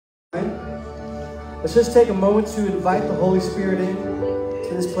Let's just take a moment to invite the Holy Spirit in to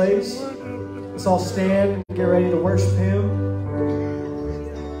this place. Let's all stand and get ready to worship Him.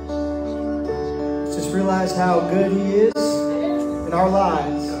 Let's just realize how good He is in our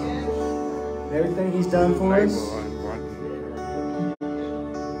lives and everything He's done for us.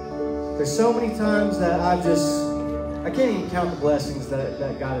 There's so many times that I can't even count the blessings that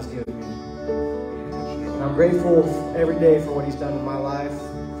God has given me. And I'm grateful every day for what He's done in my life.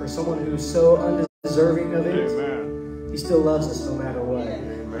 For someone who's so undeserving of it, Amen. He still loves us no matter what.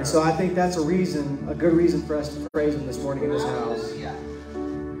 Amen. And so I think that's a good reason for us to praise Him this morning in this house.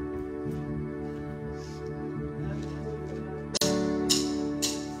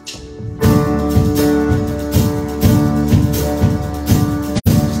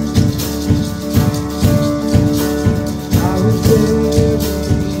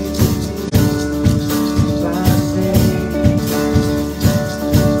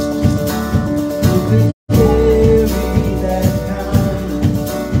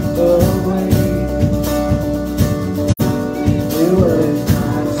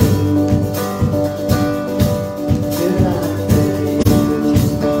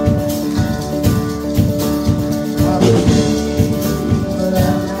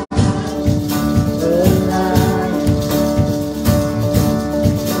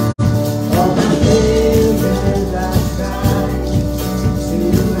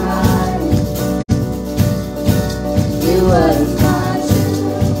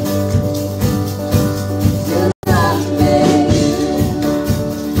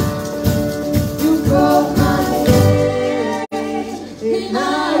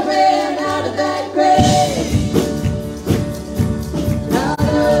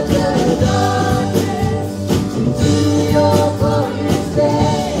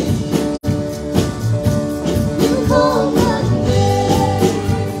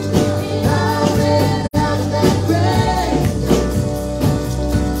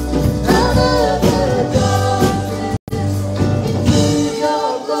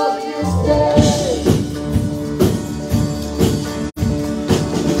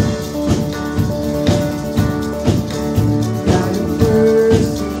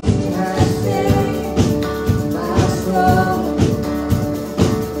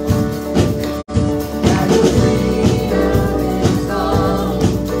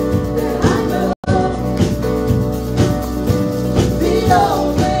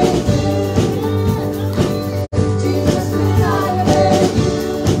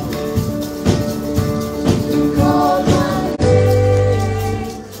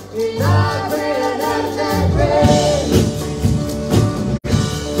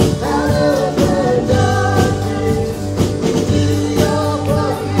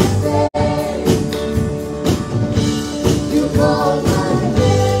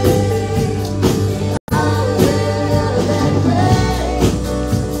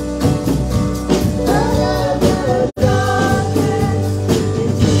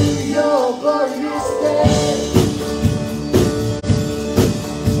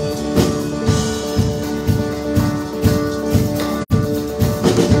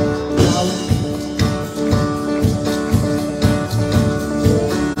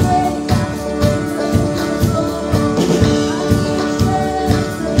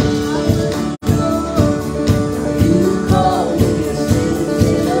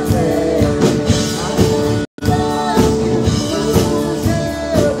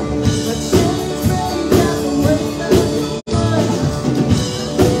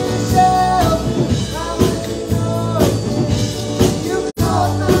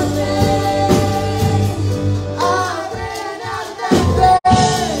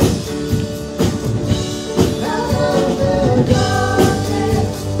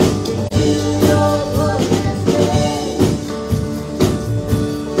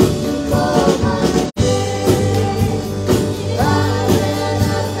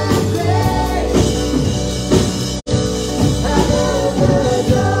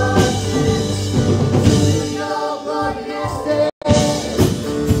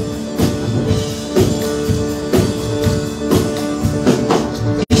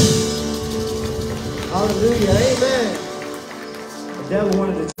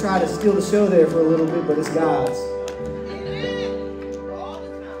 Steal the show there for a little bit, but it's God's.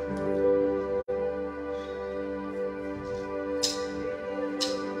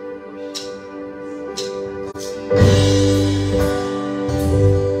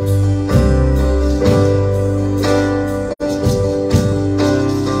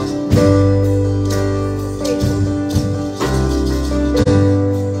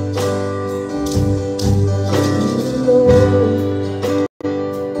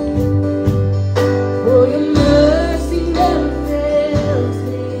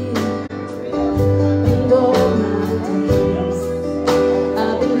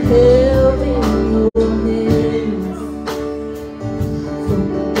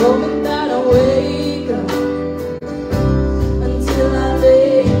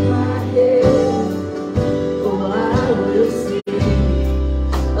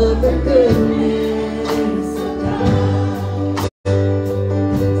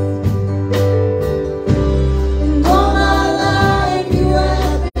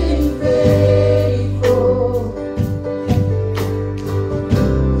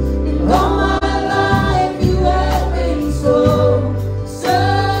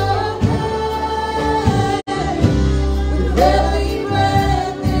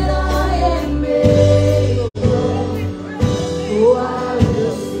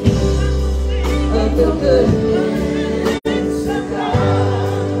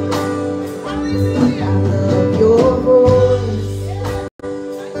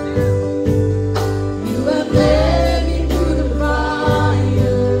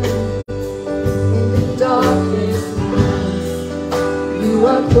 You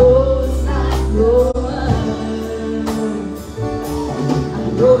are close like no one.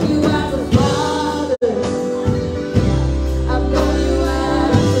 I know you as a father. I know you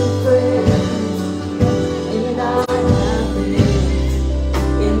as a friend. And I have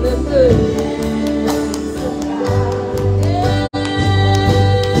been in the presence of God. Yeah.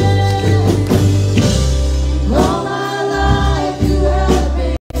 All my life you have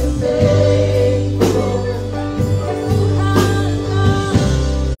been faithful. Yes, you have, God.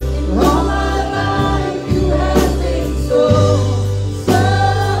 All my life you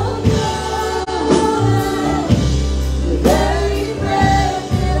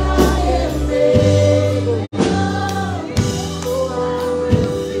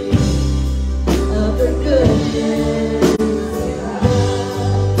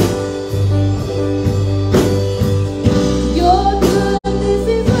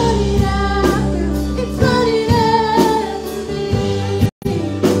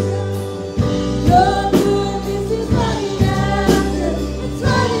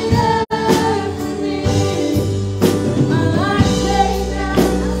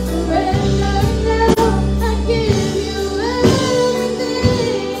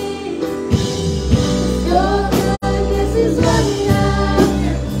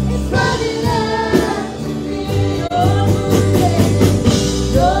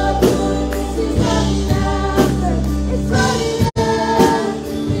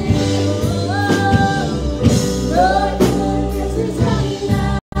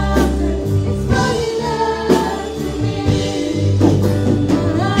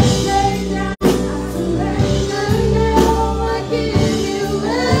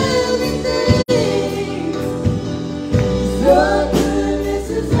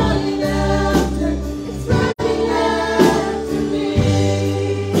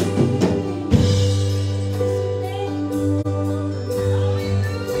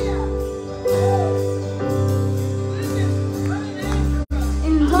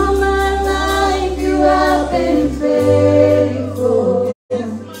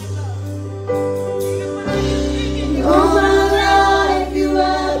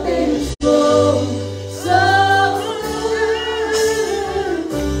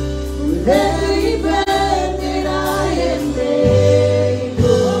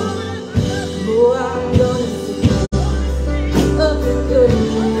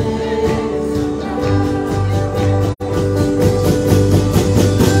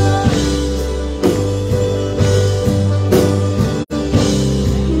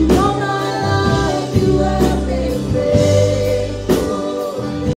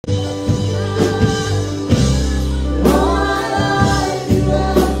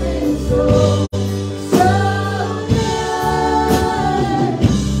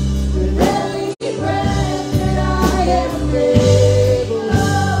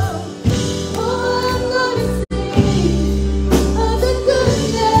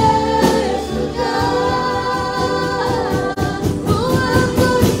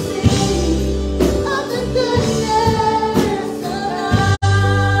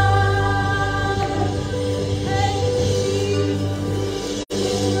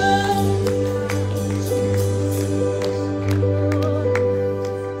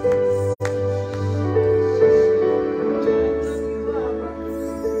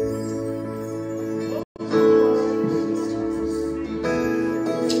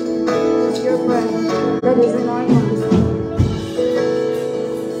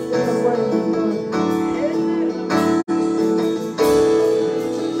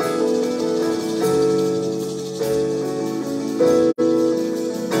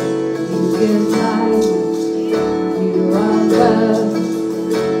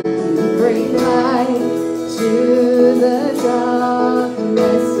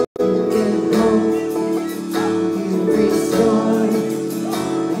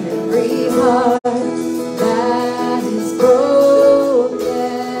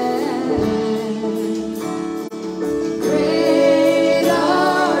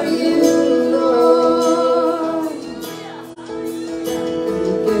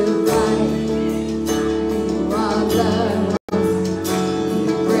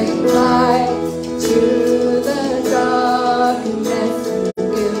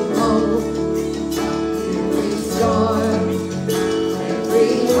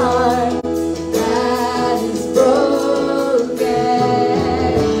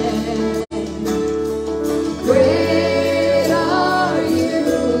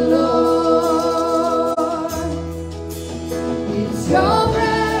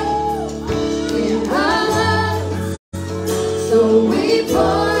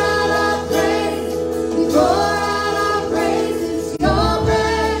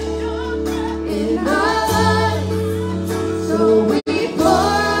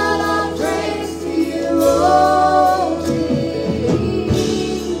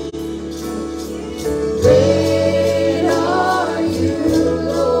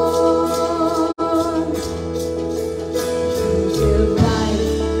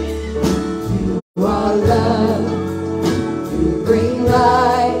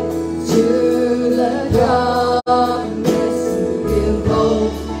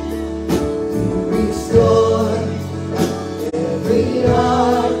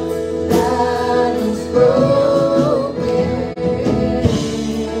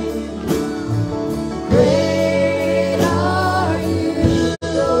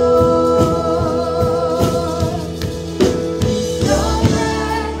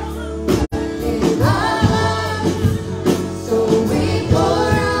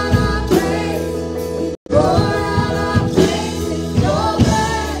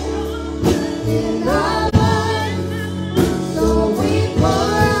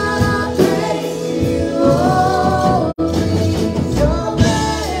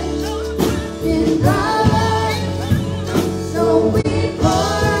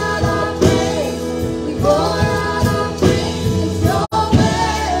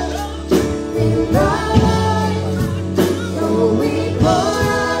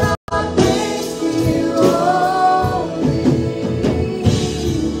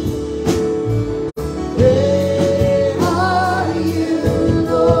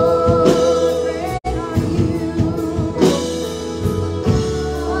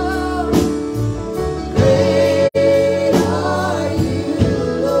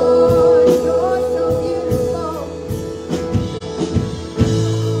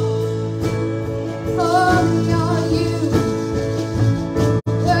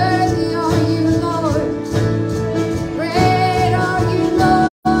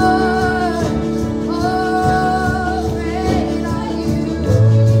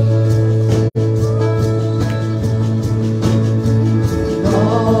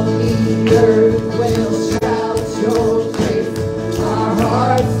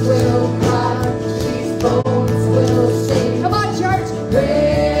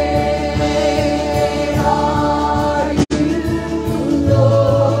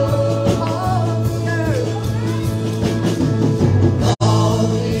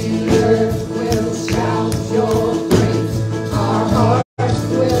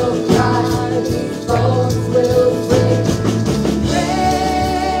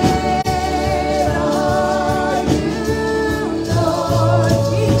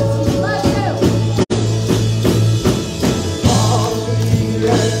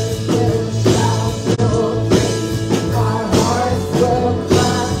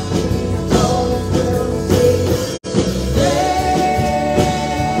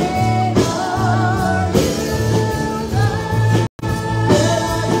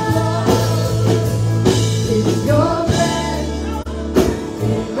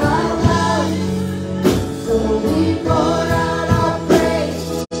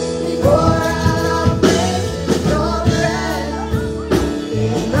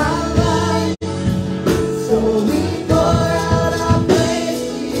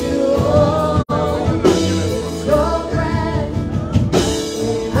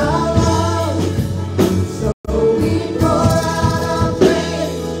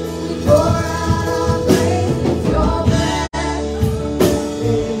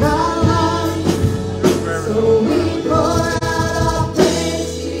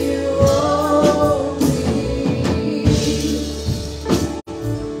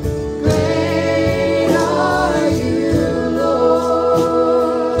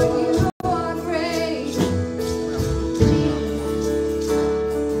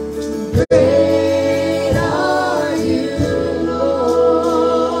Great are you, Lord.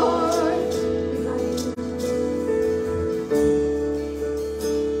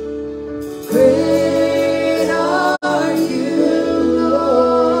 Great are you, Lord.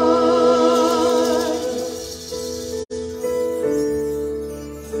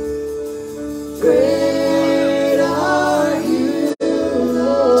 Great are you,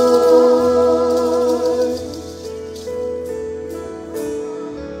 Lord.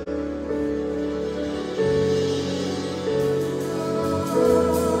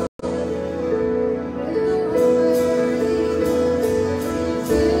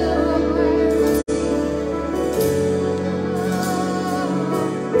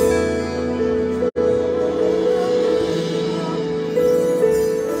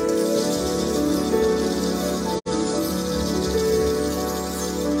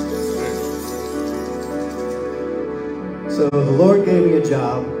 So the Lord gave me a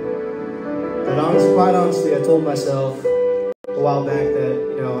job that quite honestly, I told myself a while back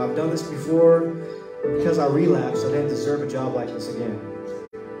that, I've done this before, and because I relapsed, I didn't deserve a job like this again.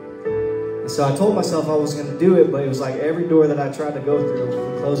 And so I told myself I was going to do it, but it was like every door that I tried to go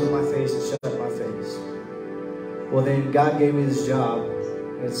through, closed in my face and shut in my face. Well, then God gave me this job.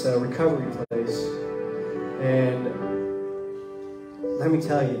 It's a recovery place. And let me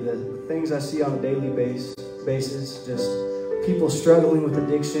tell you, the things I see on a daily basis, just people struggling with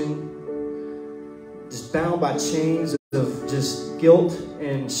addiction, just bound by chains of just guilt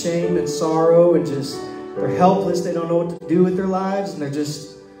and shame and sorrow, and just they're helpless. They don't know what to do with their lives, and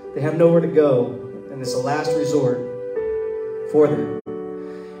they have nowhere to go, and it's a last resort for them.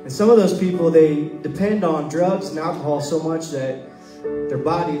 And some of those people, they depend on drugs and alcohol so much that their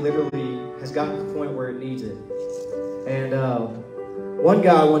body literally has gotten to the point where it needs it. And one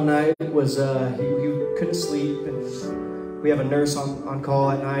guy one night was he couldn't sleep, and we have a nurse on call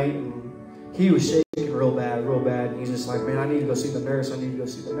at night, and he was shaking real bad, and he's just like, man, I need to go see the nurse.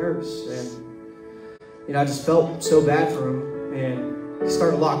 And I just felt so bad for him, and he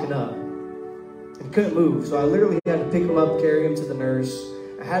started locking up, and he couldn't move. So I literally had to pick him up, carry him to the nurse.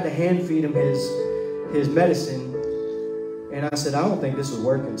 I had to hand feed him his medicine, and I said, I don't think this is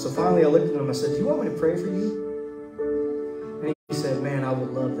working. So finally I looked at him, I said, do you want me to pray for you? And he said, man, I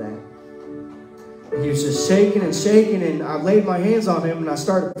would love that. And he was just shaking, and I laid my hands on him, and I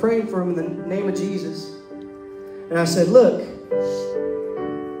started praying for him in the name of Jesus. And I said, look,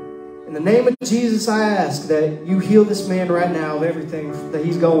 in the name of Jesus, I ask that you heal this man right now of everything that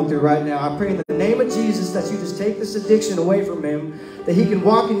he's going through right now. I pray in the name of Jesus that you just take this addiction away from him, that he can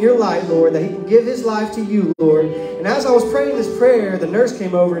walk in your light, Lord, that he can give his life to you, Lord. And as I was praying this prayer, the nurse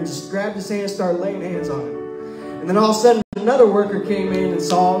came over and just grabbed his hand and started laying hands on him. And then all of a sudden, another worker came in and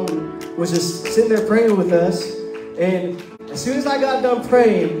saw him and was just sitting there praying with us. And as soon as I got done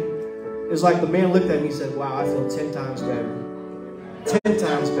praying, it was like the man looked at me and said, wow, I feel 10 times better. 10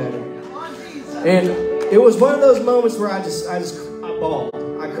 times better. And it was one of those moments where I bawled.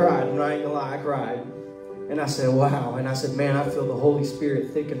 I cried, and I ain't gonna lie, I cried. And I said, wow. And I said, man, I feel the Holy Spirit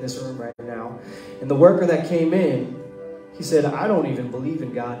thick in this room right now. And the worker that came in, he said, I don't even believe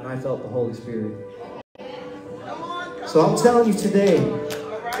in God, and I felt the Holy Spirit. So I'm telling you today,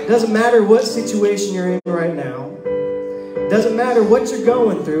 it doesn't matter what situation you're in right now. It doesn't matter what you're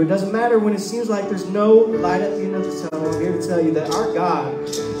going through. It doesn't matter when it seems like there's no light at the end of the tunnel. I'm here to tell you that our God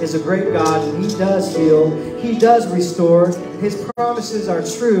is a great God, and He does heal. He does restore. His promises are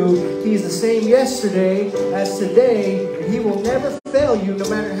true. He is the same yesterday as today, and He will never fail you. No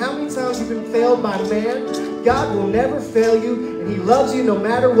matter how many times you've been failed by man, God will never fail you, and He loves you no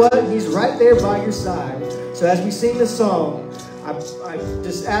matter what. He's right there by your side. So as we sing this song, I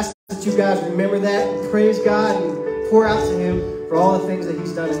just ask that you guys remember that and praise God and pour out to Him for all the things that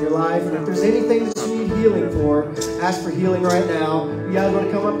He's done in your life. And if there's anything that you need healing for, ask for healing right now. You guys want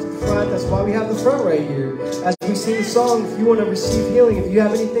to come up to the front? That's why we have the front right here. As we sing the song, if you want to receive healing, if you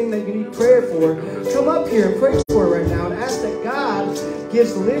have anything that you need prayer for, come up here and pray for it right now and ask that God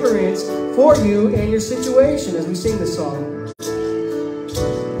gives deliverance for you and your situation as we sing this song.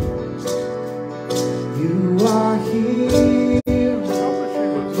 You are here,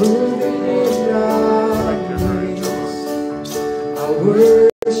 moving in our midst. I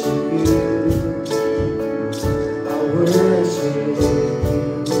worship you. I worship you.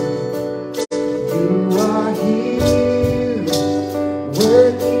 You are here,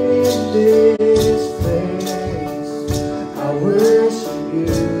 working in this place. I worship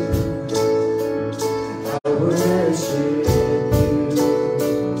you. I worship you.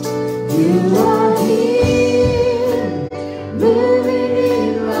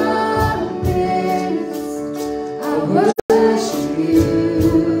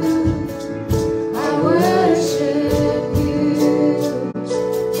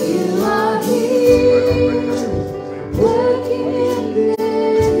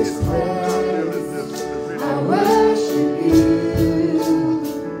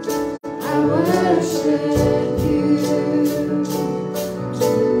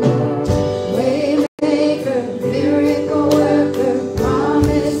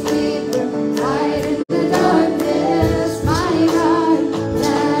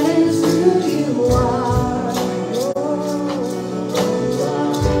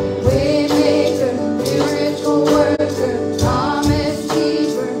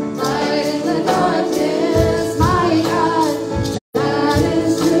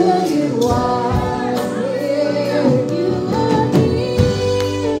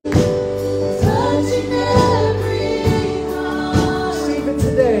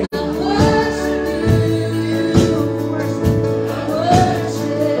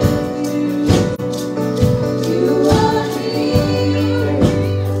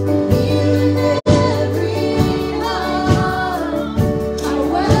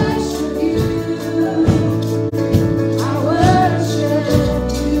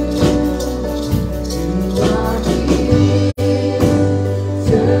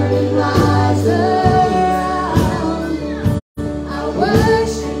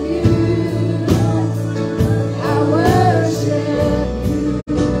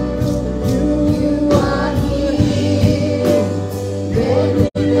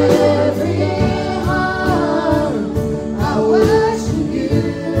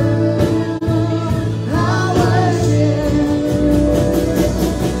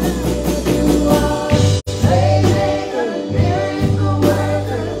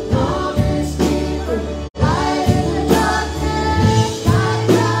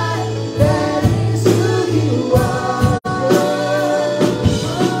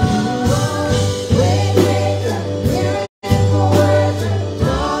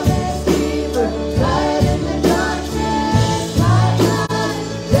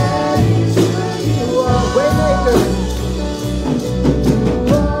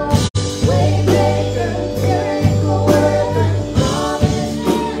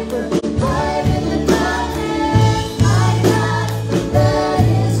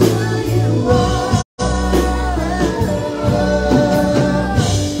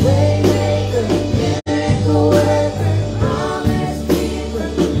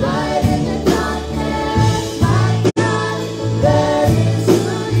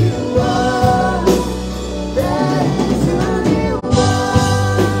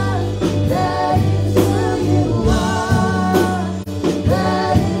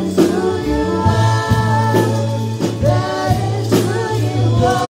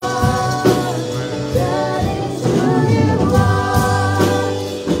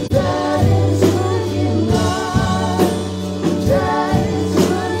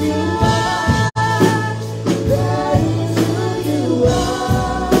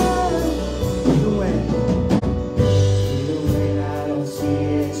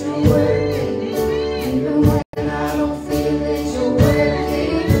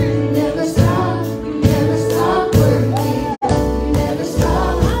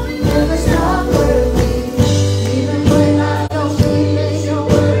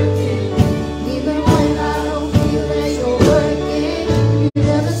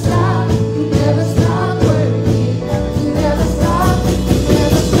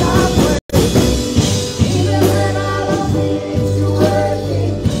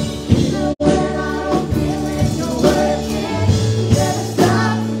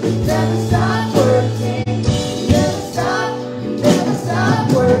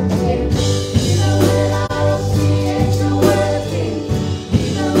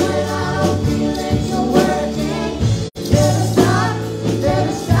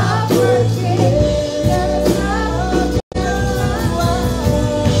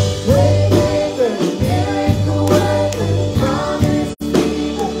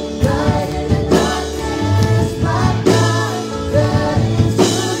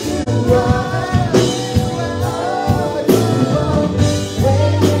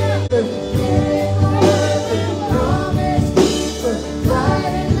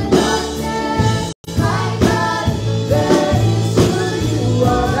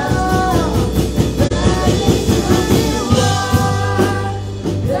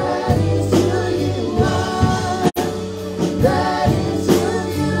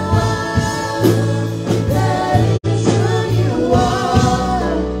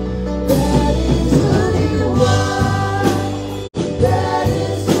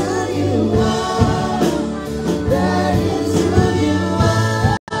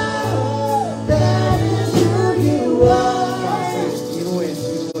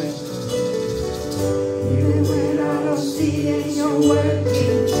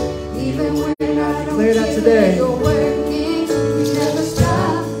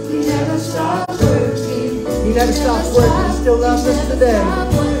 never stops working. He still loves us today.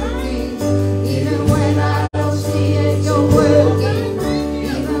 Even when I don't see it, you're working.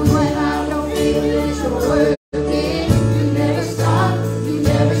 Even when I don't feel it, you're working. You never stop working. You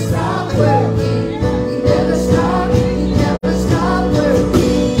never stop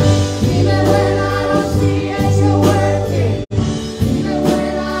working. Even when I don't see it, you're working. Even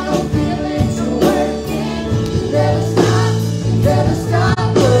when I don't feel it, you're working. You never stop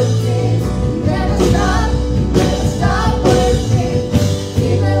working. You never stop working.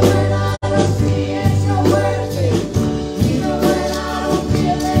 Even when I don't see it, you're working. Even when I don't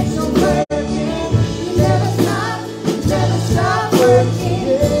feel it, you're working. You never stop working.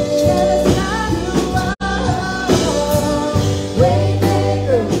 You never stop.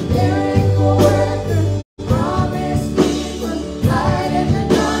 Waymaker, miracle worker, promise keeper, light in the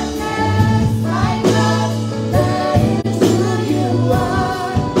darkness, my God, that is who you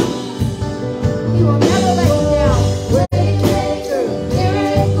are. He will never let you down. Waymaker,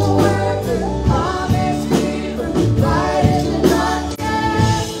 miracle worker, promise keeper, light in the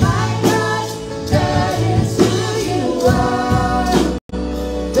darkness, my God, that is who you are.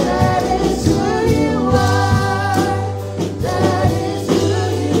 That is who you are. That is who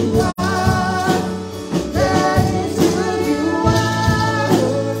you are. That is who you are.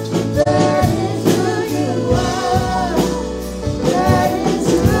 That is who you are. That is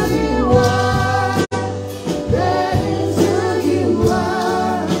who you are. That is who you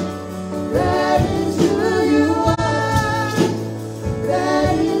are. That is who you are.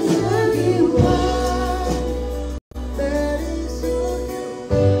 That is who you are. That is who you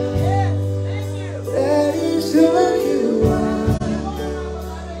That is who you are.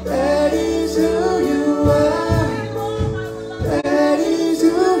 That is who you are. That is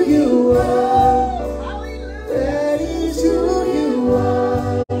who you are. That is who you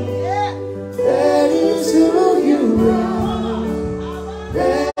are. That is who you are.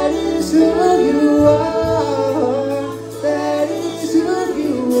 That is who you are. That is who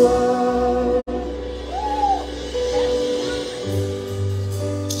you are.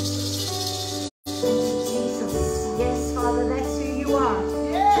 Jesus. Yes, Father, that's who you are.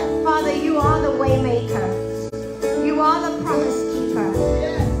 Father, you are the way maker. You are the promise keeper.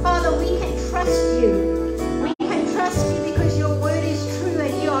 Father, we can trust you. We can trust you because your word is true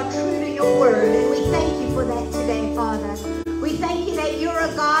and you are true to your word. And we thank you for that today, Father. We thank you that you're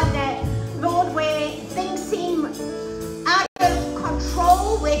a God that, Lord, where things seem out of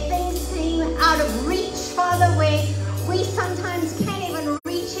control, where things seem out of reach, Father, where we sometimes can't even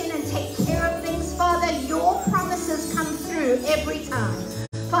reach in and take care of things, Father, your promises come through every time.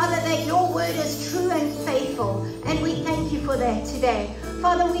 Father, that your word is true and faithful, and we thank you for that today.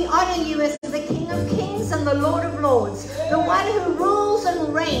 Father, we honor you as the King of Kings and the Lord of Lords, the one who rules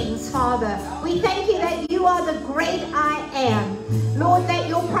and reigns, Father. We thank you that you are the great I am. Lord, that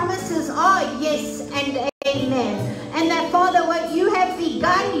your promises are yes and amen. And that, Father, what you have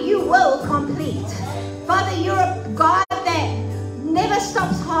begun, you will complete. Father, you're a God that never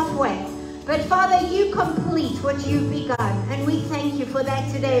stops halfway. But Father, you complete what you've begun. And we thank you for that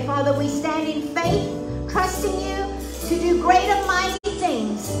today. Father, we stand in faith, trusting you to do great and mighty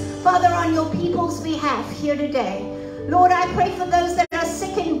things, Father, on your people's behalf here today. Lord, I pray for those that are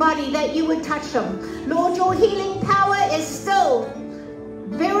sick in body, that you would touch them. Lord, your healing power is still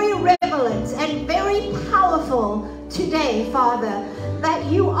very relevant and very powerful today, Father, that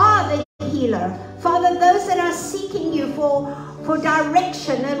you are the healer. Father, those that are seeking you for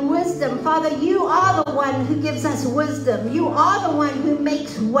direction and wisdom, Father, you are the one who gives us wisdom. You are the one who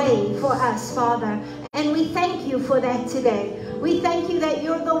makes way for us, Father. And we thank you for that today. We thank you that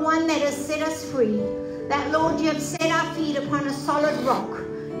you're the one that has set us free. That, Lord, you have set our feet upon a solid rock,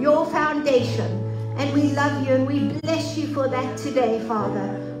 your foundation. And we love you and we bless you for that today,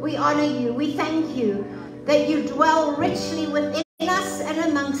 Father. We honor you. We thank you that you dwell richly within us and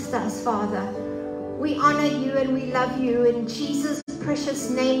amongst us, Father. We honor you and we love you. In Jesus'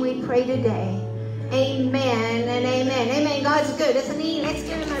 precious name we pray today. Amen and amen. Amen. God's good, isn't he? Let's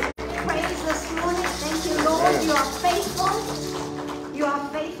give him a praise this morning. Thank you, Lord. You are faithful. You are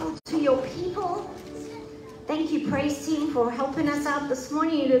faithful to your people. Thank you, praise team, for helping us out this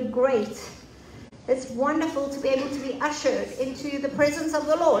morning. You did great. It's wonderful to be able to be ushered into the presence of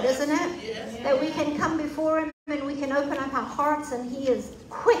the Lord, isn't it? Yes. That we can come before him and we can open up our hearts, and he is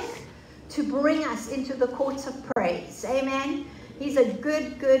quick to bring us into the courts of praise. Amen. He's a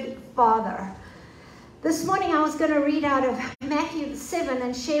good, good Father. This morning I was going to read out of Matthew 7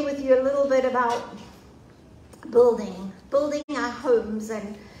 and share with you a little bit about building our homes.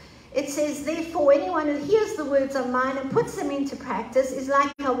 And It says, therefore, anyone who hears the words of mine and puts them into practice is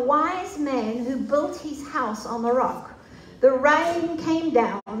like a wise man who built his house on the rock. The rain came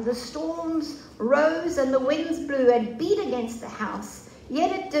down, the storms rose, and the winds blew and beat against the house.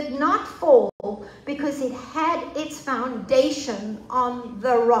 Yet it did not fall because it had its foundation on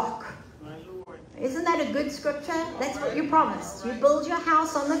the rock. Isn't that a good scripture? That's what you promised. You build your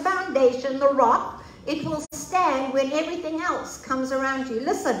house on the foundation, the rock. It will stand when everything else comes around you.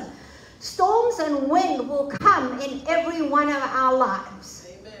 Listen, storms and wind will come in every one of our lives.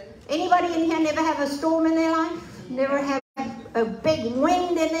 Amen. Anybody in here never have a storm in their life? Never have a big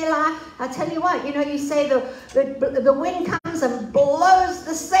wind in their life? I'll tell you what, you say the wind comes and blows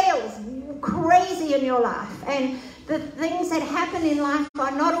the sails crazy in your life. And the things that happen in life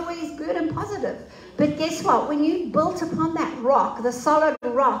are not always good and positive. But guess what? When you built upon that rock, the solid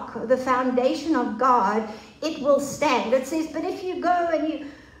rock, the foundation of God, it will stand. It says, but if you go and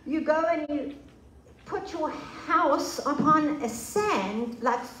you put your house upon a sand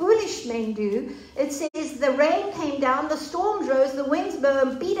like foolish men do, it says the rain came down, the storms rose, the winds blew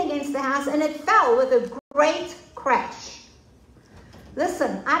and beat against the house, and it fell with a great crash.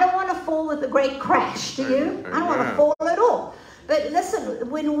 Listen, I don't want to fall with a great crash, do you? I don't want to fall at all. But listen,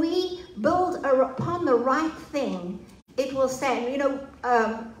 when we build upon the right thing, it will stand.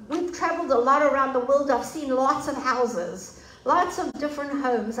 We've traveled a lot around the world. I've seen lots of houses, lots of different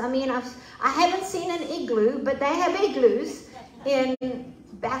homes. I mean, I haven't seen an igloo, but they have igloos in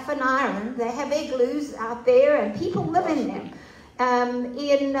Baffin Island. They have igloos out there, and people live in them.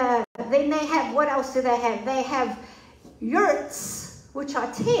 Then they have, what else do they have? They have yurts, which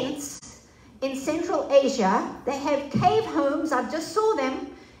are tents in Central Asia. They have cave homes. I just saw them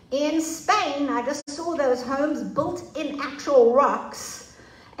in Spain. I just saw those homes built in actual rocks.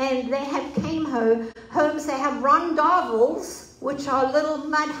 And they have cave homes. They have rondavels, which are little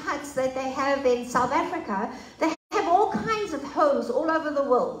mud huts that they have in South Africa. They have all kinds of homes all over the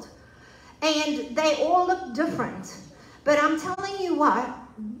world. And they all look different. But I'm telling you what,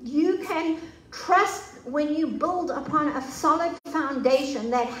 you can trust when you build upon a solid foundation,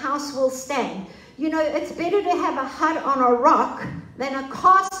 that house will stand. It's better to have a hut on a rock than a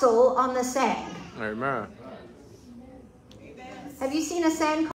castle on the sand. Amen. Have you seen a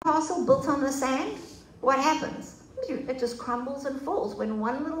sand castle built on the sand? What happens? It just crumbles and falls. When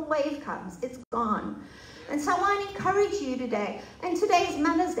one little wave comes, it's gone. And so I encourage you today. And today is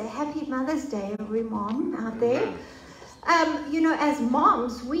Mother's Day. Happy Mother's Day, every mom out there. As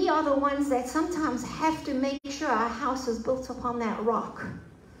moms, we are the ones that sometimes have to make sure our house is built upon that rock.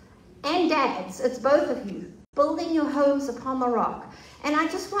 And dads, it's both of you, building your homes upon the rock. And I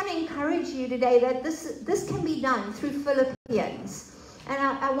just want to encourage you today that this can be done through Philippians. And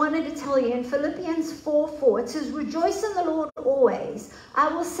I wanted to tell you in Philippians 4:4, it says, rejoice in the Lord always. I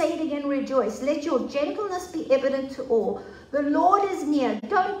will say it again, rejoice. Let your gentleness be evident to all. The Lord is near.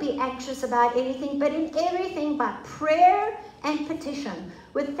 Don't be anxious about anything, but in everything by prayer and petition.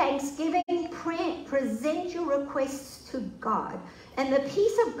 With thanksgiving, present your requests to God. And the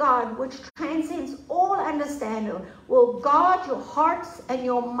peace of God, which transcends all understanding, will guard your hearts and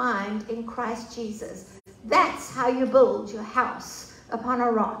your mind in Christ Jesus. That's how you build your house upon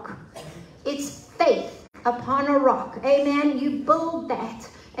a rock. It's faith upon a rock. Amen. You build that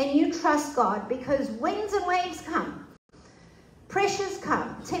and you trust God, because winds and waves come. Pressures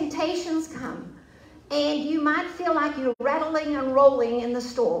come, temptations come, and you might feel like you're rattling and rolling in the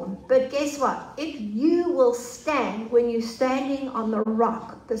storm. But guess what? You will stand when you're standing on the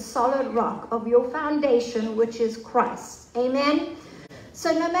rock, the solid rock of your foundation, which is Christ. Amen?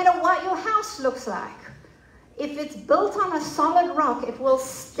 So no matter what your house looks like, if it's built on a solid rock, it will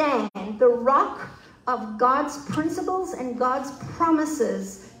stand. The rock of God's principles and God's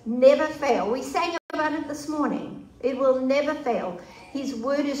promises never fail. We sang about it this morning. It will never fail. His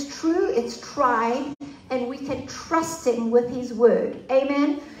word is true, it's tried, and we can trust him with his word.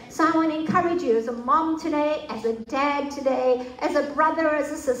 Amen? So I want to encourage you as a mom today, as a dad today, as a brother,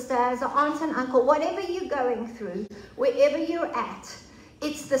 as a sister, as an aunt and uncle, whatever you're going through, wherever you're at,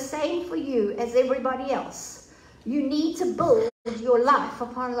 it's the same for you as everybody else. You need to build your life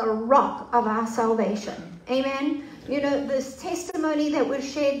upon the rock of our salvation. Amen? This testimony that was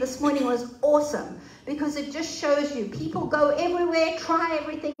shared this morning was awesome, because it just shows you people go everywhere, try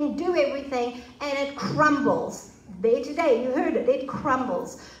everything, do everything, and it crumbles. There today, you heard it, it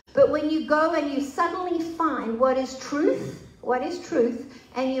crumbles. But when you go and you suddenly find what is truth,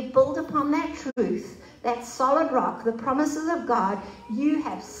 and you build upon that truth, that solid rock, the promises of God, you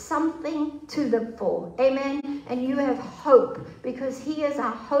have something to live for. Amen? And you have hope, because he is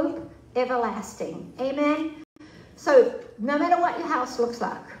our hope everlasting. Amen? So no matter what your house looks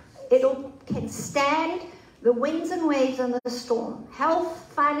like, can stand the winds and waves and the storm.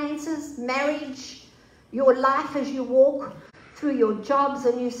 Health, finances, marriage, your life as you walk through your jobs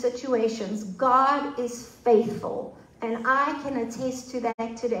and your situations. God is faithful. And I can attest to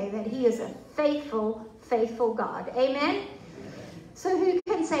that today, that he is a faithful, faithful God. Amen? So who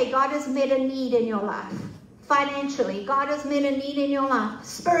can say God has met a need in your life? Financially, God has met a need in your life.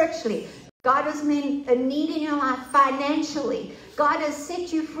 Spiritually, God has met a need in your life. Financially, God has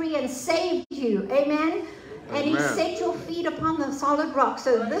set you free and saved you. Amen? And he set your feet upon the solid rock.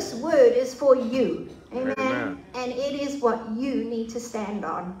 So this word is for you. Amen? And it is what you need to stand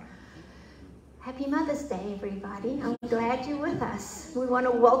on. Happy Mother's Day, everybody. I'm glad you're with us. We want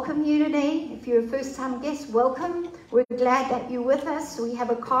to welcome you today. If you're a first-time guest, welcome. We're glad that you're with us. We have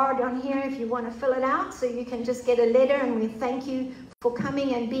a card on here if you want to fill it out, so you can just get a letter, and we thank you for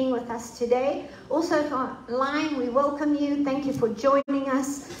coming and being with us today. Also online, we welcome you. Thank you for joining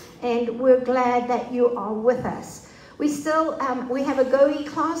us, and we're glad that you are with us. We still, we have a GOE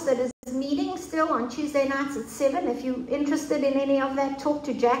class that is meeting still on Tuesday nights at 7. If you're interested in any of that, talk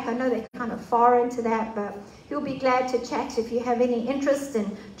to Jack. I know they're kind of far into that, but he'll be glad to chat if you have any interest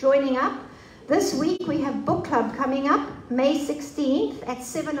in joining up. This week we have book club coming up, May 16th at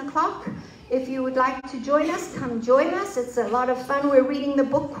 7 o'clock. If you would like to join us, come join us. It's a lot of fun. We're reading the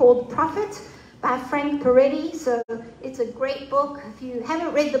book called Prophet by Frank Peretti. So it's a great book. If you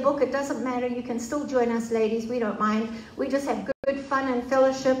haven't read the book, it doesn't matter. You can still join us, ladies. We don't mind. We just have good fun and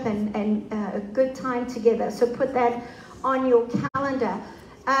fellowship and a good time together. So put that on your calendar.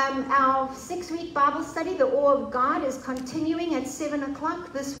 Our 6-week Bible study, The Awe of God, is continuing at 7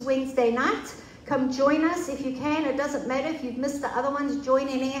 o'clock this Wednesday night. Come join us if you can. It doesn't matter if you've missed the other ones. Join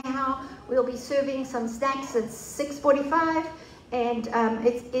in anyhow. We'll be serving some snacks at 6:45. And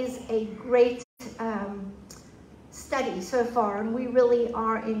it is a great study so far, and we really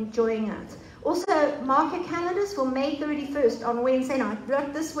are enjoying it. Also, mark your calendars for May 31st on Wednesday night.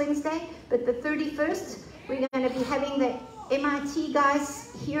 Not this Wednesday, but the 31st. We're going to be having the MIT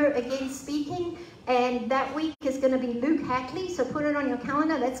guys here again speaking, and that week is going to be Luke Hackley, so put it on your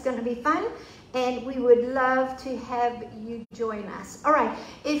calendar. That's going to be fun, and we would love to have you join us. All right,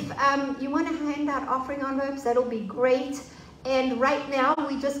 if you want to hand out offering envelopes, that'll be great. And right now,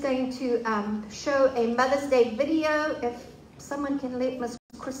 we're just going to show a Mother's Day video. If someone can let Miss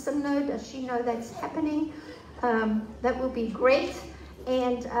Kristen know, does she know that's happening? That will be great.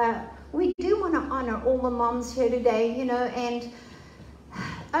 And we do want to honor all the moms here today, you know, and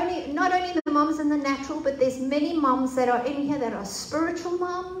not only the moms in the natural, but there's many moms that are in here that are spiritual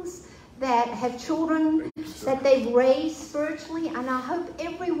moms, that have children that they've raised spiritually, and I hope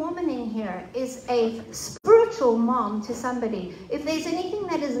every woman in here is a spiritual mom to somebody. If there's anything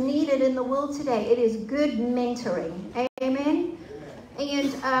that is needed in the world today, it is good mentoring. Amen?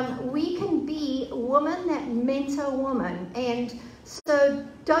 And we can be women that mentor women, and so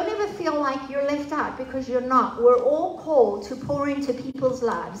don't ever feel like you're left out, because you're not. We're all called to pour into people's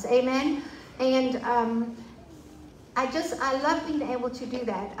lives. Amen? And I love being able to do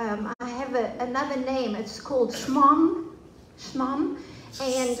that. I have another name. It's called Shmom,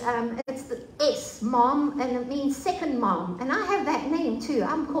 and it's the S, Mom, and it means second mom. And I have that name too.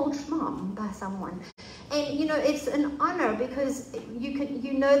 I'm called Shmom by someone. And you know, it's an honor, because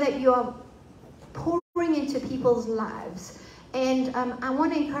you know that you are pouring into people's lives. And I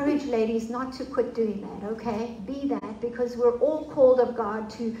want to encourage ladies not to quit doing that, okay? Be that, because we're all called of God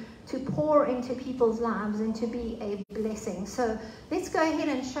to pour into people's lives and to be a blessing. So let's go ahead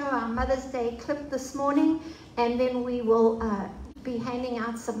and show our Mother's Day clip this morning, and then we will be handing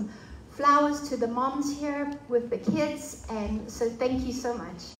out some flowers to the moms here with the kids. And so thank you so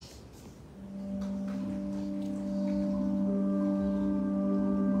much.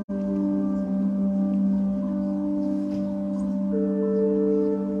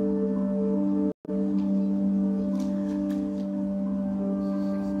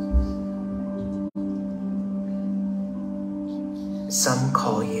 Some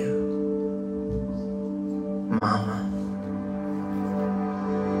call you Mama.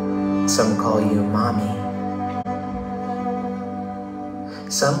 Some call you Mommy.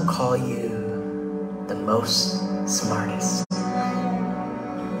 Some call you the most smartest.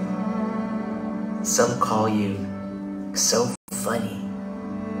 Some call you so funny.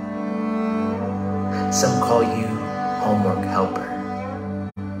 Some call you homework helper.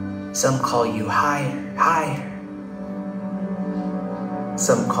 Some call you higher, higher.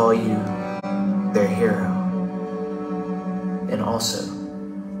 Some call you their hero, and also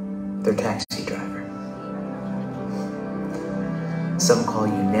their taxi driver. Some call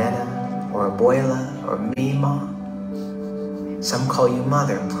you Nana, or Abuela, or Mima. Some call you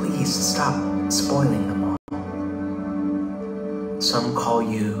mother. Please stop spoiling them all. Some call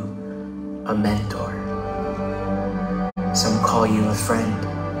you a mentor. Some call you a friend.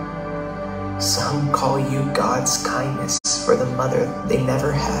 Some call you God's kindness for the mother they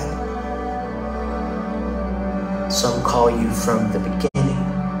never had. Some call you from the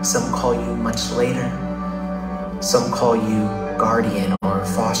beginning. Some call you much later. Some call you guardian or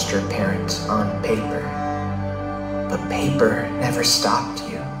foster parent on paper. But paper never stopped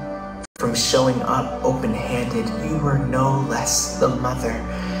you from showing up open-handed. You were no less the mother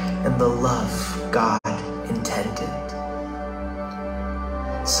and the love God intended.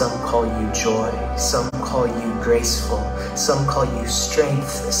 Some call you joy, some call you graceful, some call you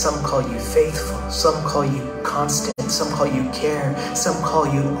strength, some call you faithful, some call you constant, some call you care, some call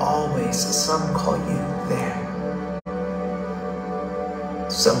you always, some call you there.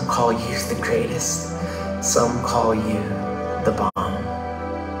 Some call you the greatest, some call you the bomb.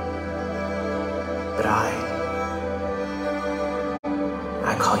 But I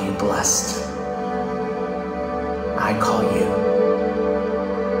call you blessed. I call you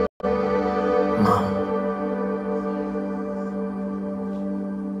Mom.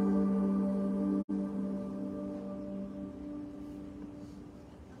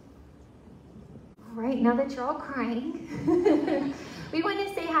 All right, now that you're all crying, we want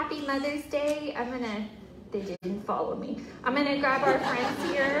to say Happy Mother's Day. They didn't follow me. I'm gonna grab our friends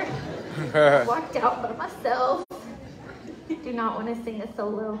here. I walked out by myself. Do not want to sing a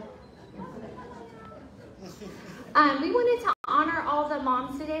solo. We wanted to honor all the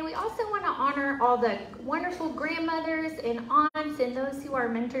moms today. We also want to honor all the wonderful grandmothers and aunts and those who are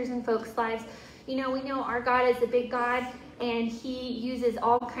mentors in folks' lives. You know, we know our God is a big God, and He uses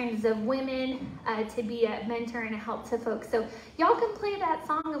all kinds of women to be a mentor and a help to folks. So y'all can play that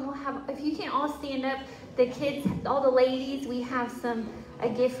song, and we'll have, if you can't all stand up, the kids, all the ladies, we have a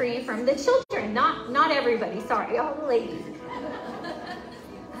gift for you from the children. Not everybody, sorry, all the ladies.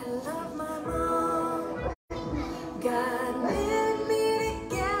 I love my mom. God knit me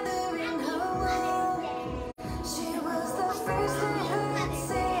together in her womb. She was the first I heard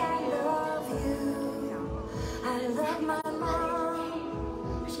say I love you. I love my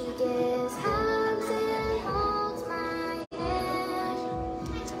mom. She gives hugs and holds my hand.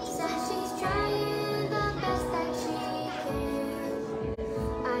 Says she's trying the best that she can.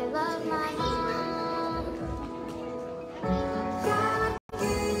 I love my mom. God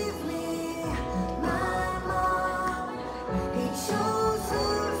gave me my mom. He chose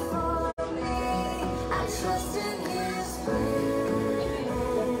her for me. I trust in His plan.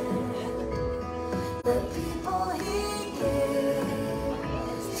 The people He gave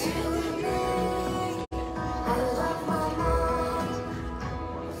to me. I love my mom.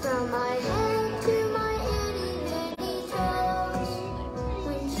 From my head to my itty bitty toes.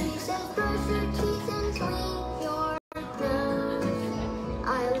 When she says brush your teeth and clean your nose. I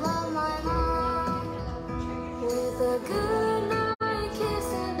love my mom. With a good night kiss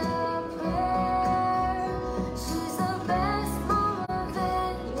and a prayer. She's the best mom of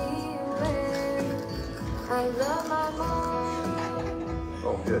anywhere. I love my mom.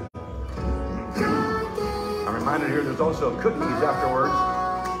 Oh, good. God gave I'm reminded here there's also cookies afterwards.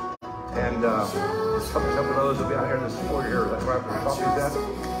 And some of those will be out here in this foyer here. That's where our coffee's at.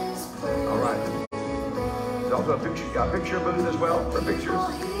 All right. There's also a picture booth as well for pictures.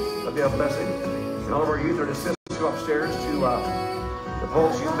 That'll be a blessing. And all of our youth are dismissed to go upstairs to the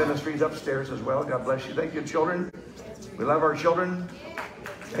Pulse Youth Ministries upstairs as well. God bless you. Thank you, children. We love our children.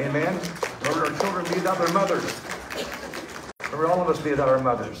 Amen. Lord, our children be without their mothers. Lord, all of us be without our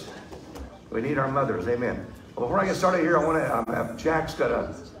mothers. We need our mothers. Amen. Well, before I get started here, I want to have Jack's got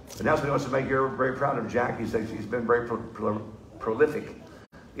an announcement he wants to make. You're very proud of Jack. He's been very prolific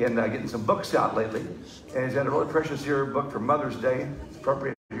in getting some books out lately. And he's got a really precious here book for Mother's Day. It's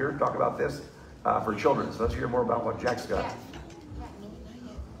appropriate here to talk about this for children. So let's hear more about what Jack's got.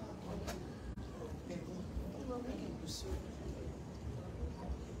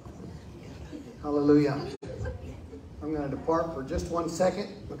 Hallelujah. I'm going to depart for just 1 second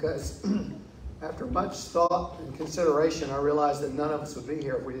because after much thought and consideration, I realized that none of us would be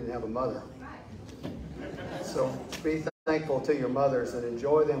here if we didn't have a mother. So be thankful to your mothers and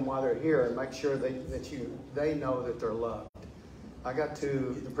enjoy them while they're here, and make sure they know that they're loved. I got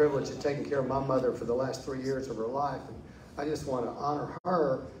the privilege of taking care of my mother for the last 3 years of her life, and I just want to honor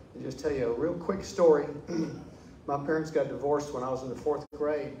her and just tell you a real quick story. My parents got divorced when I was in the 4th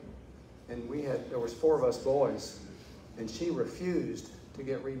grade, and there was 4 of us boys, and she refused to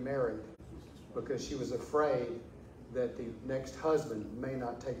get remarried because she was afraid that the next husband may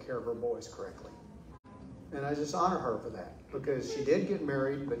not take care of her boys correctly. And I just honor her for that, because she did get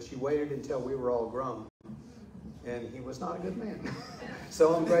married, but she waited until we were all grown. And he was not a good man.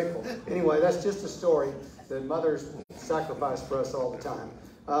 So I'm grateful. Anyway, that's just a story that mothers sacrifice for us all the time.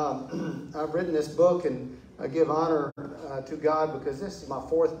 I've written this book, and I give honor to God, because this is my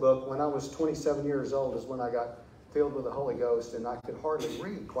 4th book. When I was 27 years old is when I got filled with the Holy Ghost, and I could hardly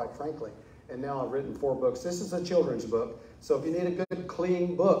read, quite frankly. And now I've written 4 books. This is a children's book. So if you need a good,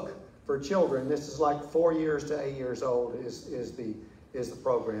 clean book for children, this is like 4 years to 8 years old is the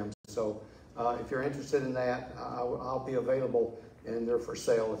program. So if you're interested in that, I'll be available, and they're for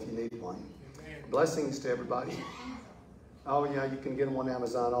sale if you need one. Blessings to everybody. Oh yeah, you can get them on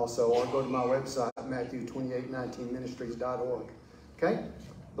Amazon also, or go to my website, Matthew2819ministries.org. Okay?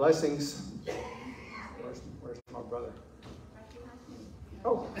 Blessings. Where's my brother?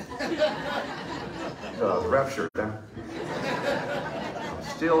 Oh. Rapture, huh?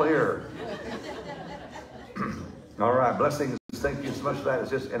 Still here. All right, blessings. Thank you so much for that. It's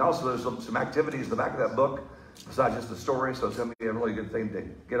just, and also there's some activities in the back of that book besides just the story, so it's going to be a really good thing to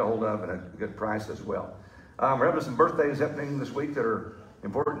get a hold of, and a good price as well. We're having some birthdays happening this week that are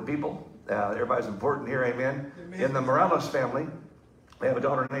important people. Everybody's important here, amen. In the Morales family, they have a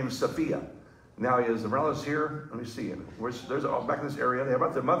daughter named Sophia. Now, is the Morales here? Let me see. There's back in this area. They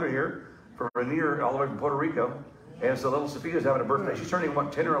have their mother here from Rainier, all the way from Puerto Rico. And so little Sophia's having a birthday. She's turning,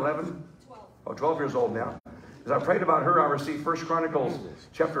 what, 10 or 11? 12 years old now. As I prayed about her, I received 1 Chronicles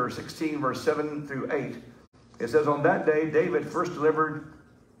chapter 16, verse 7 through 8. It says, on that day, David first delivered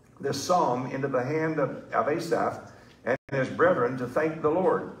this psalm into the hand of Asaph and his brethren to thank the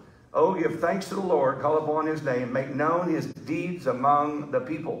Lord. Oh, give thanks to the Lord, call upon his name, make known his deeds among the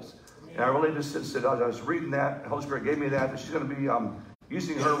peoples. And I really just said, as I was reading that, the Holy Spirit gave me that she's going to be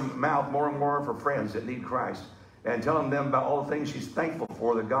using her mouth more and more for friends that need Christ, and telling them about all the things she's thankful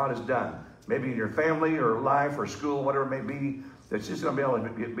for that God has done. Maybe in your family or life or school, whatever it may be, that she's going to be able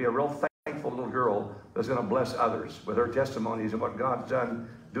to be a real thankful little girl that's going to bless others with her testimonies and what God's done,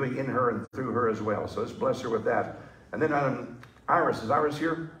 doing in her and through her as well. So let's bless her with that. And then Iris, is Iris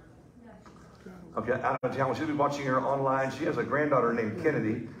here? Okay, out of town. She'll be watching her online. She has a granddaughter named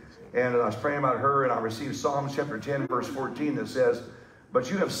Kennedy. And I was praying about her, and I received Psalms chapter 10, verse 14 that says,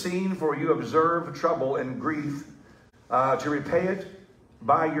 but you have seen, for you observe trouble and grief, to repay it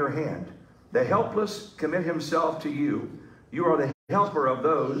by your hand. The helpless commit himself to you. You are the helper of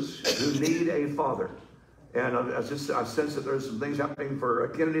those who need a father. And I sense that there's some things happening for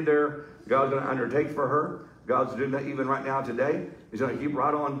Kennedy there. God's going to undertake for her. God's doing that even right now today. He's going to keep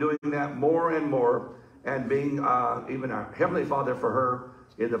right on doing that more and more, and being even a heavenly father for her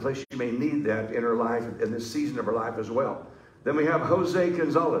in the place she may need that in her life, in this season of her life as well. Then we have Jose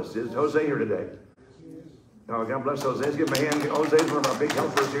Gonzalez. Is Jose here today? Oh, God bless Jose. Let's give him a hand. Jose is one of our big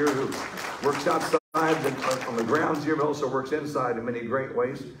helpers here who works outside on the grounds here, but also works inside in many great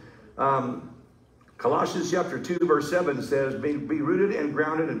ways. Colossians chapter 2, verse 7 says, be rooted and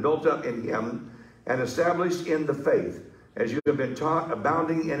grounded and built up in him and established in the faith, as you have been taught,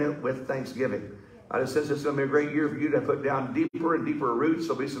 abounding in it with thanksgiving. I just sense it's going to be a great year for you to put down deeper and deeper roots.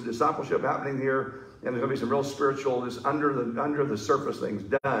 There'll be some discipleship happening here, and there's going to be some real spiritual, just under the surface things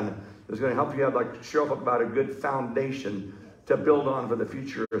done. It's going to help you have, like, show up about a good foundation to build on for the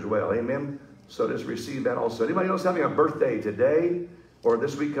future as well. Amen? So just receive that also. Anybody else having a birthday today or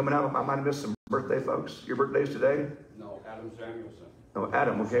this week coming out? I might have missed some birthday folks. Your birthday's today? No, Adam Samuelson. Oh,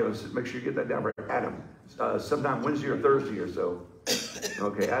 Adam. Okay, let's make sure you get that down for Adam. Sometime Wednesday or Thursday or so.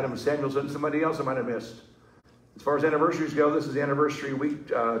 Okay, Adam Samuelson. Somebody else I might have missed. As far as anniversaries go, this is the anniversary week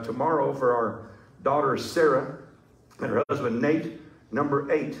tomorrow for our daughter Sarah and her husband Nate,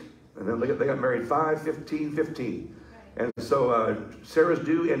 number 8. And then they got married 5/15/15. And so Sarah's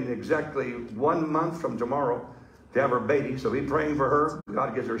due in exactly 1 month from tomorrow to have her baby. So be praying for her.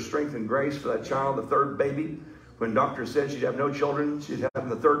 God gives her strength and grace for that child, the 3rd baby. When doctors said she'd have no children, she's having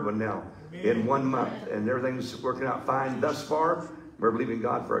the 3rd one now in 1 month. And everything's working out fine thus far. We're believing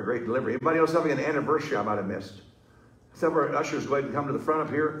God for a great delivery. Anybody else having an anniversary I might have missed? Some of our ushers go ahead and come to the front up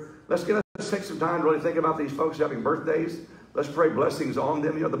here. Let's take some time to really think about these folks having birthdays. Let's pray blessings on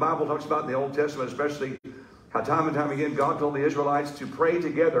them. You know, the Bible talks about in the Old Testament especially how time and time again God told the Israelites to pray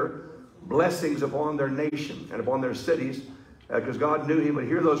together blessings upon their nation and upon their cities, because God knew he would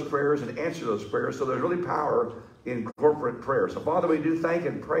hear those prayers and answer those prayers. So there's really power in corporate prayer. So Father, we do thank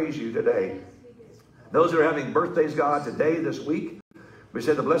and praise you today. Those that are having birthdays, God, today, this week, we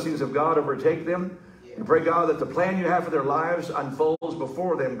say the blessings of God overtake them. And pray, God, that the plan you have for their lives unfolds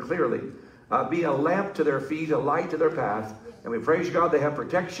before them clearly. Be a lamp to their feet, a light to their path. And we praise you, God, they have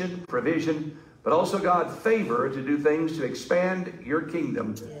protection, provision, but also, God, favor to do things to expand your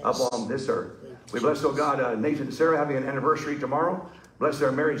kingdom upon this earth. We bless, oh God, Nathan and Sarah having an anniversary tomorrow. Bless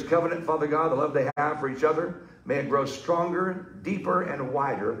their marriage covenant, Father God, the love they have for each other. May it grow stronger, deeper, and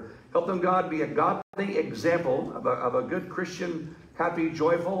wider. Help them, God, be a godly example of a good Christian, happy,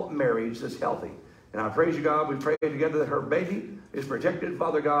 joyful marriage that's healthy. And I praise you, God. We pray together that her baby is protected,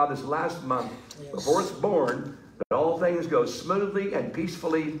 Father God, this last month before it's born, that all things go smoothly and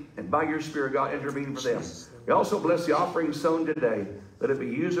peacefully, and by your Spirit, God, intervene for them. We also bless the offering sown today. Let it be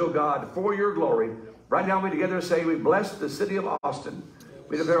used, oh God, for your glory. Right now, we together say we bless the city of Austin.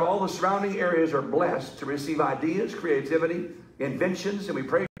 We declare all the surrounding areas are blessed to receive ideas, creativity, inventions, and we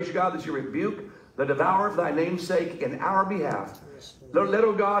praise you, God, that you rebuke the devourer for thy name's sake in our behalf. Let,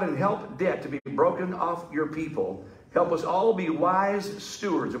 oh God, and help debt to be broken off your people. Help us all be wise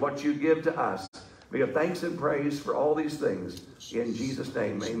stewards of what you give to us. We give thanks and praise for all these things. In Jesus'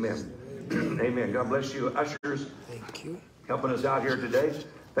 name, amen. Amen. God bless you, ushers. Thank you. Helping us out here today.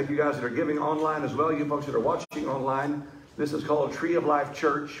 Thank you guys that are giving online as well. You folks that are watching online. This is called Tree of Life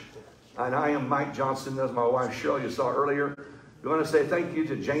Church. And I am Mike Johnson. That's my wife, Cheryl, you saw earlier. We want to say thank you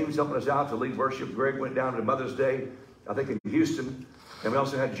to James helping us out to lead worship. Greg went down to Mother's Day, I think in Houston. And we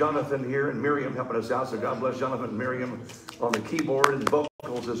also had Jonathan here and Miriam helping us out. So God bless Jonathan and Miriam on the keyboard and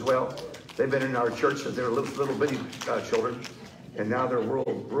vocals as well. They've been in our church since they were little bitty children. And now they're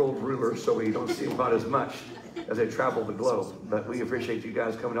world rulers, so we don't see them about as much as they travel the globe. But we appreciate you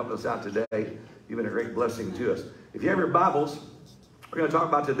guys coming helping us out today. You've been a great blessing to us. If you have your Bibles, we're going to talk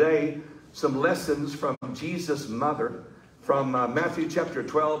about today some lessons from Jesus' mother from Matthew chapter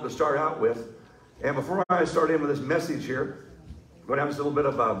 12 to start out with. And before I start in with this message here, we're going to have just a little bit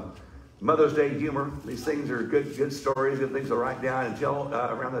of Mother's Day humor. These things are good stories, good things to write down and tell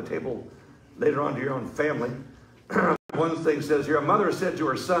around the table later on to your own family. One thing says here, a mother said to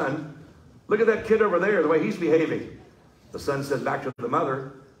her son, "Look at that kid over there, the way he's behaving." The son says back to the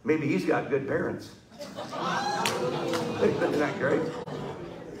mother, "Maybe he's got good parents." Isn't that great?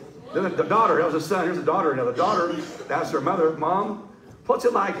 Then the daughter, that was the son, here's the daughter. Now the daughter asked her mother, "Mom, what's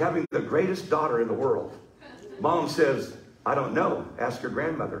it like having the greatest daughter in the world?" Mom says, "I don't know. Ask your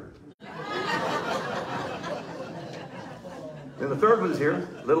grandmother." Then the third one's here.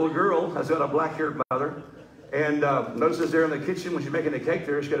 Little girl has got a black-haired mother. And notices there in the kitchen when she's making a cake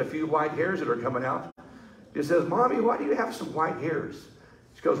there, she's got a few white hairs that are coming out. She says, "Mommy, why do you have some white hairs?"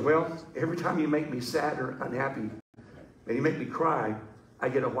 She goes, "Well, every time you make me sad or unhappy and you make me cry, I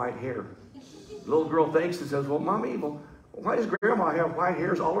get a white hair." The little girl thinks and says, "Well, Mommy, why does Grandma have white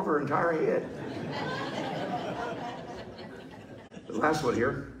hairs all over her entire head?" The last one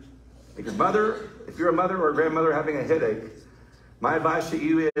here. If you're a mother or a grandmother having a headache, my advice to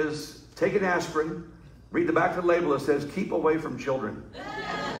you is take an aspirin. Read the back of the label that says, "Keep away from children."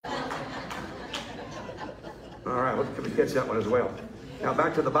 All right, well, can we catch that one as well? Now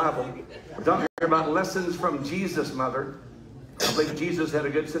back to the Bible. We're talking here about lessons from Jesus' mother. I believe Jesus had a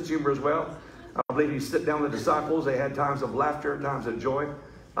good sense of humor as well. I believe he sit down with the disciples. They had times of laughter, times of joy.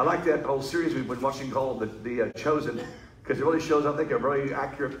 I like that whole series we've been watching called The Chosen, because it really shows, I think, a really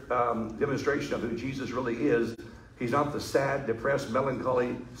accurate demonstration of who Jesus really is. He's not the sad, depressed,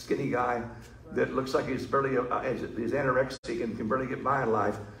 melancholy, skinny guy that looks like he's barely he's anorexic and can barely get by in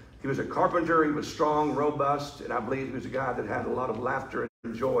life. He was a carpenter. He was strong, robust, and I believe he was a guy that had a lot of laughter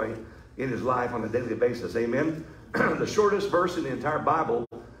and joy in his life on a daily basis. Amen. The shortest verse in the entire Bible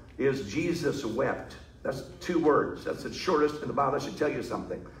is Jesus wept. That's 2 words. That's the shortest in the Bible. That should tell you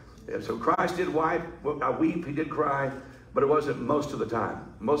something. And so Christ did weep. He did cry, but it wasn't most of the time.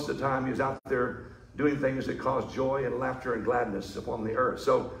 Most of the time he was out there doing things that caused joy and laughter and gladness upon the earth.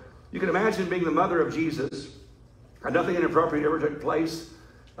 So you can imagine being the mother of Jesus, and nothing inappropriate ever took place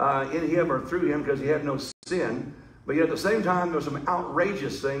in him or through him because he had no sin. But yet at the same time, there were some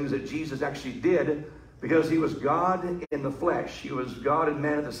outrageous things that Jesus actually did because he was God in the flesh. He was God and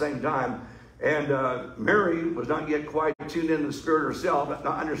man at the same time. And Mary was not yet quite tuned into the Spirit herself,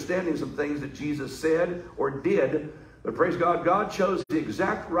 not understanding some things that Jesus said or did. But praise God, God chose the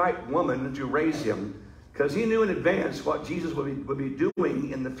exact right woman to raise him, because he knew in advance what Jesus would be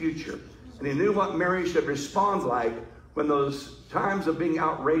doing in the future. And he knew what Mary should respond like when those times of being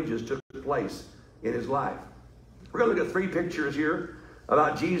outrageous took place in his life. We're going to look at 3 pictures here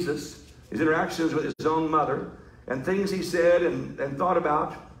about Jesus, his interactions with his own mother, and things he said and thought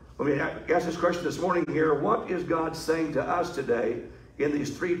about. When we asked this question this morning here, what is God saying to us today in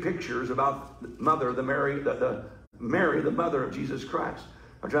these 3 pictures about Mary, the mother of Jesus Christ?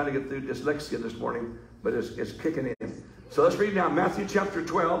 I'm trying to get through dyslexia this morning, but it's kicking in. So let's read now Matthew chapter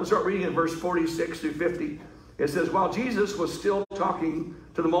 12. Let's start reading in verse 46 through 50. It says, while Jesus was still talking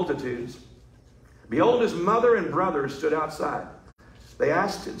to the multitudes, behold, his mother and brothers stood outside. They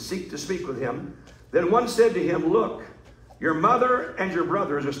asked and seek to speak with him. Then one said to him, look, your mother and your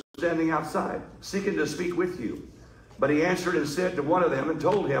brothers are standing outside, seeking to speak with you. But he answered and said to one of them and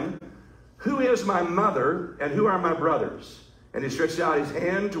told him, who is my mother and who are my brothers? And he stretched out his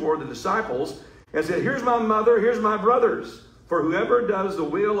hand toward the disciples and said, here's my mother, here's my brothers. For whoever does the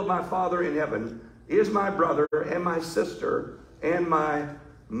will of my Father in heaven is my brother and my sister and my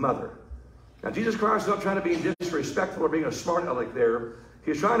mother. Now, Jesus Christ is not trying to be disrespectful or being a smart aleck there.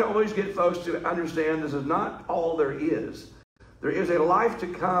 He's trying to always get folks to understand this is not all there is. There is a life to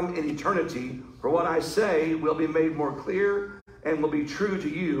come in eternity, for what I say will be made more clear and will be true to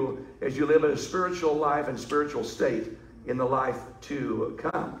you as you live in a spiritual life and spiritual state in the life to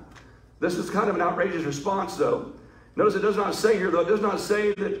come. This is kind of an outrageous response, though. Notice it does not say here, though, it does not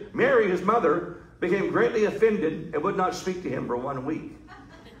say that Mary, his mother, became greatly offended and would not speak to him for 1 week.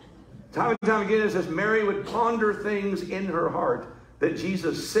 Time and time again, it says Mary would ponder things in her heart that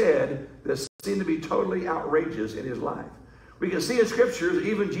Jesus said that seemed to be totally outrageous in his life. We can see in scriptures that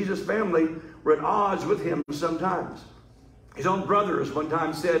even Jesus' family were at odds with him sometimes. His own brothers one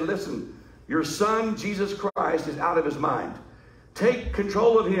time said, listen, your son, Jesus Christ, is out of his mind. Take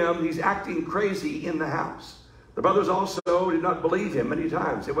control of him. He's acting crazy in the house. The brothers also did not believe him many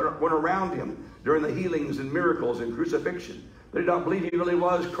times. They went around him during the healings and miracles and crucifixion. They did not believe he really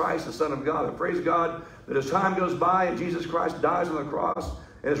was Christ, the Son of God. And praise God that as time goes by and Jesus Christ dies on the cross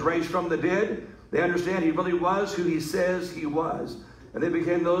and is raised from the dead, they understand he really was who he says he was. And they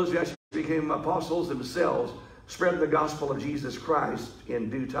became those who actually became apostles themselves, spreading the gospel of Jesus Christ in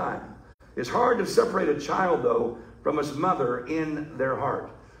due time. It's hard to separate a child, though, from his mother in their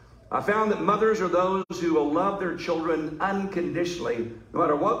heart. I found that mothers are those who will love their children unconditionally, no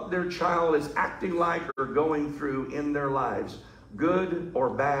matter what their child is acting like or going through in their lives, good or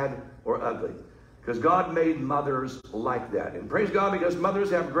bad or ugly. Because God made mothers like that. And praise God, because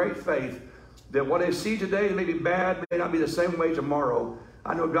mothers have great faith that what they see today may be bad, may not be the same way tomorrow.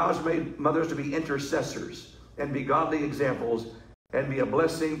 I know God's made mothers to be intercessors and be godly examples and be a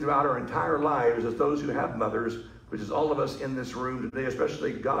blessing throughout our entire lives as those who have mothers, which is all of us in this room today,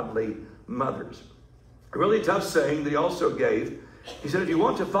 especially godly mothers. A really tough saying that he also gave. He said, if you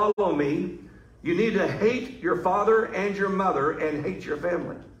want to follow me, you need to hate your father and your mother and hate your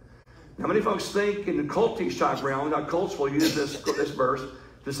family. Now, many folks think in the cultish type realm, now cults will use this verse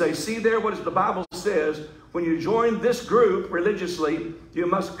to say, see there what the Bible says, when you join this group religiously, you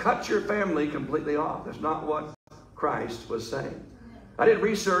must cut your family completely off. That's not what Christ was saying. I did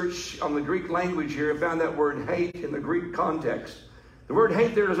research on the Greek language here and found that word hate in the Greek context. The word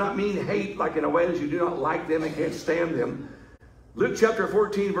hate there does not mean hate like in a way that you do not like them and can't stand them. Luke chapter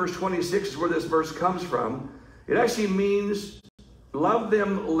 14 verse 26 is where this verse comes from. It actually means love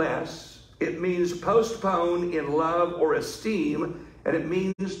them less. It means postpone in love or esteem, and it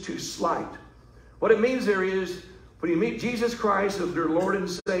means to slight. What it means there is when you meet Jesus Christ as your Lord and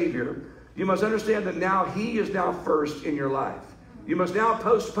Savior, you must understand that now he is now first in your life. You must now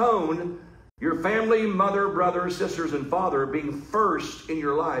postpone your family, mother, brothers, sisters, and father being first in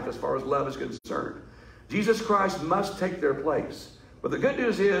your life as far as love is concerned. Jesus Christ must take their place. But the good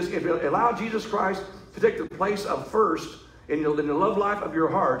news is, if you allow Jesus Christ to take the place of first in the love life of your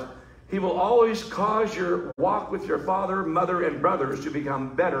heart, he will always cause your walk with your father, mother, and brothers to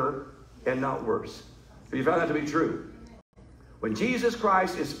become better and not worse. Have you found that to be true? When Jesus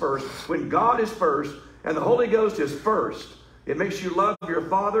Christ is first, when God is first, and the Holy Ghost is first, it makes you love your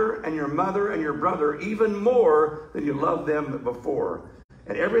father and your mother and your brother even more than you loved them before.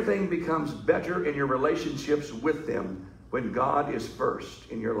 And everything becomes better in your relationships with them when God is first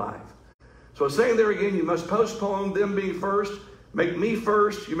in your life. So it's saying there again, you must postpone them being first. Make me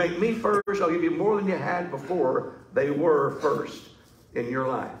first. You make me first, I'll give you more than you had before they were first in your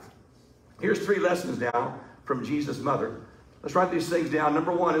life. Here's 3 lessons now from Jesus' mother. Let's write these things down.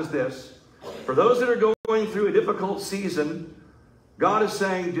 Number 1 is this. For those that are going through a difficult season, God is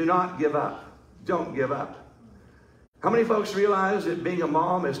saying, do not give up. Don't give up. How many folks realize that being a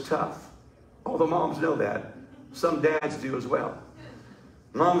mom is tough? All the moms know that. Some dads do as well.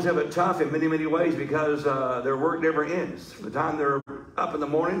 Moms have it tough in many, many ways because their work never ends. From the time they're up in the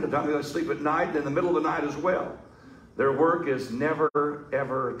morning, the time they go to sleep at night, and in the middle of the night as well. Their work is never,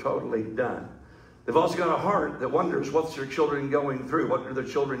 ever totally done. They've also got a heart that wonders what's their children going through, what do their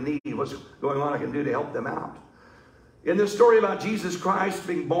children need, what's going on I can do to help them out. In this story about Jesus Christ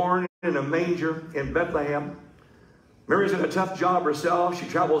being born in a manger in Bethlehem, Mary's in a tough job herself. She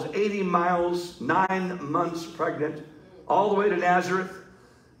travels 80 miles, 9 months pregnant, all the way to Nazareth,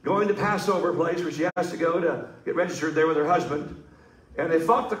 going to Passover place where she has to go to get registered there with her husband. And they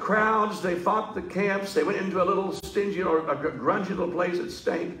fought the crowds, they fought the camps, they went into a little stingy or a grungy little place that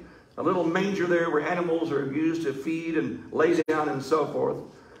stank, a little manger there where animals are used to feed and lay down and so forth.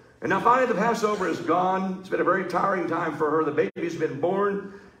 And now finally the Passover is gone. It's been a very tiring time for her. The baby's been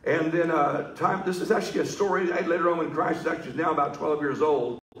born. And then this is actually a story later on when Christ is actually now about 12 years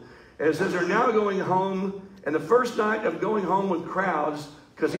old. And it says they're now going home. And the first night of going home with crowds,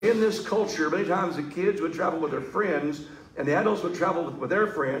 because in this culture, many times the kids would travel with their friends and the adults would travel with their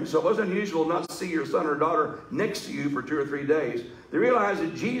friends. So it wasn't unusual not to see your son or daughter next to you for 2 or 3 days. They realized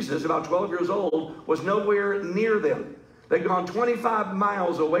that Jesus, about 12 years old, was nowhere near them. They'd gone 25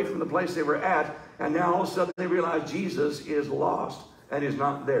 miles away from the place they were at, and now all of a sudden they realize Jesus is lost and is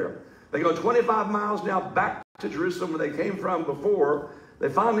not there. They go 25 miles now back to Jerusalem where they came from before. They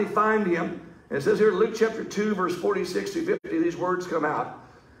finally find him. And it says here in Luke chapter 2, verse 46 to 50, these words come out.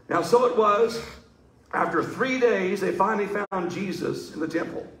 Now so it was, after 3 days, they finally found Jesus in the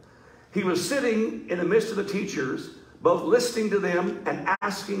temple. He was sitting in the midst of the teachers, both listening to them and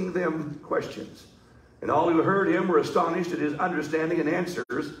asking them questions. And all who heard him were astonished at his understanding and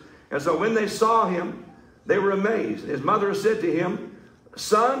answers. And so when they saw him, they were amazed. His mother said to him,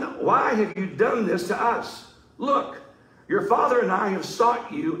 "Son, why have you done this to us? Look, your father and I have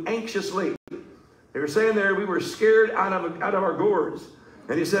sought you anxiously." They were saying there, we were scared out of our gourds.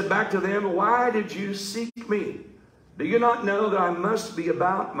 And he said back to them, "Why did you seek me? Do you not know that I must be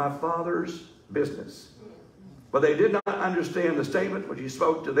about my Father's business?" But they did not understand the statement which he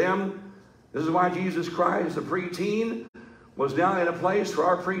spoke to them. This is why Jesus Christ, the preteen, was now in a place where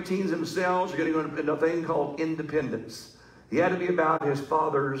our preteens themselves are getting into a thing called independence. He had to be about his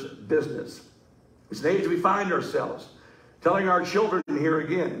Father's business. It's an age we find ourselves telling our children here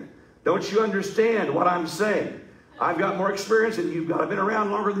again, don't you understand what I'm saying? I've got more experience than you've got. I've been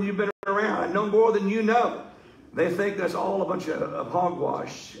around longer than you've been around. I know more than you know. They think that's all a bunch of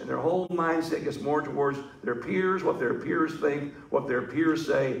hogwash, and their whole mindset gets more towards their peers, what their peers think, what their peers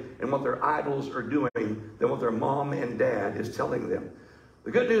say, and what their idols are doing than what their mom and dad is telling them.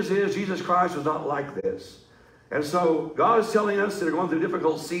 The good news is Jesus Christ was not like this. And so God is telling us that are going through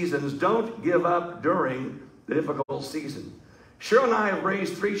difficult seasons, don't give up during the difficult season. Cheryl and I have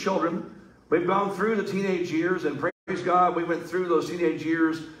raised 3 children. We've gone through the teenage years, and praise God, we went through those teenage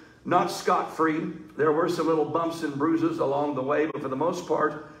years not scot-free. There were some little bumps and bruises along the way, but for the most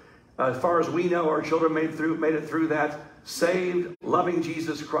part, as far as we know, our children made it through that, saved, loving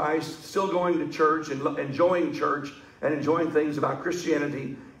Jesus Christ, still going to church and enjoying church and enjoying things about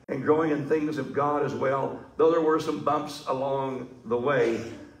Christianity and growing in things of God as well, though there were some bumps along the way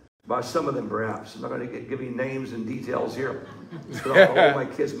by some of them perhaps. I'm not going to give you names and details here, because I'll owe my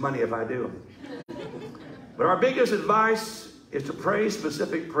kids money if I do. But our biggest advice is to pray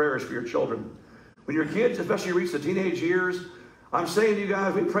specific prayers for your children. When your kids, especially reach the teenage years, I'm saying to you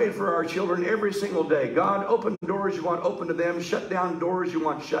guys, we pray for our children every single day. God, open doors you want open to them. Shut down doors you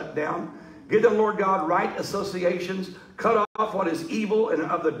want shut down. Give them, Lord God, right associations. Cut off what is evil and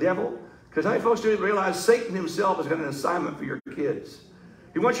of the devil. Because I think folks do realize Satan himself has got an assignment for your kids.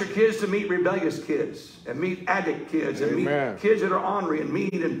 He wants your kids to meet rebellious kids and meet addict kids and meet kids that are ornery and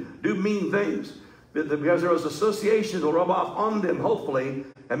mean and do mean things. Because those associations will rub off on them, hopefully,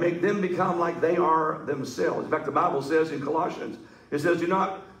 and make them become like they are themselves. In fact, the Bible says in Colossians, it says, do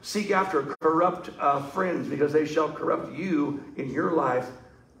not seek after corrupt friends, because they shall corrupt you in your life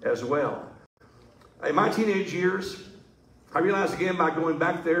as well. In my teenage years, I realized again by going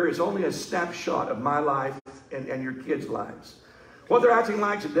back there, it's only a snapshot of my life and your kids' lives. What they're acting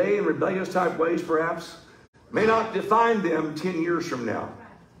like today in rebellious type ways, perhaps, may not define them 10 years from now.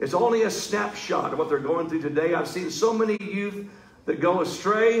 It's only a snapshot of what they're going through today. I've seen so many youth that go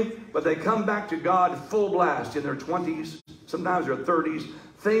astray, but they come back to God full blast in their 20s, sometimes their 30s.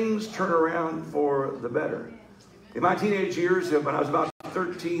 Things turn around for the better. In my teenage years, when I was about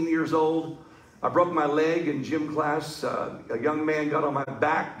 13 years old, I broke my leg in gym class. A young man got on my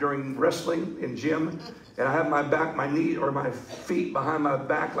back during wrestling in gym, and I had my knee or my feet behind my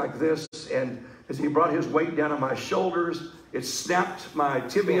back like this, and as he brought his weight down on my shoulders, it snapped my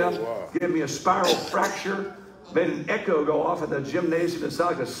tibia, gave me a spiral fracture, made an echo go off in the gymnasium. It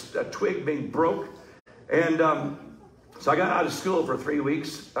sounded like a twig being broke. And so I got out of school for 3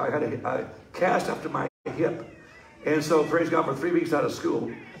 weeks. I had a cast after my hip. And so, praise God, for 3 weeks out of school.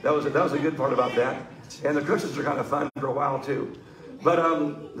 That was a good part about that. And the Christians are kind of fun for a while, too. But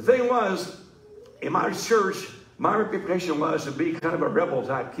the thing was, in my church, my reputation was to be kind of a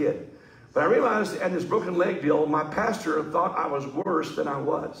rebel-type kid. But I realized in this broken leg deal, my pastor thought I was worse than I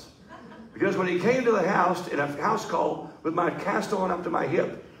was. Because when he came to the house, in a house call with my cast on up to my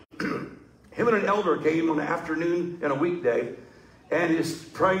hip, him and an elder came on the afternoon in a weekday, and is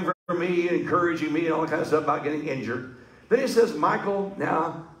praying for me and encouraging me and all that kind of stuff about getting injured. Then he says, Michael,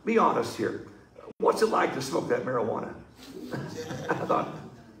 now be honest here. What's it like to smoke that marijuana? I thought,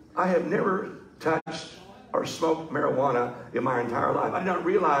 I have never touched or smoked marijuana in my entire life. I did not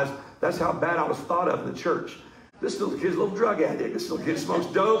realize that's how bad I was thought of in the church. This little kid's a little drug addict. This little kid smokes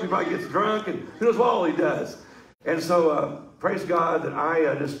dope. He probably gets drunk, and who knows what all he does. And so, praise God that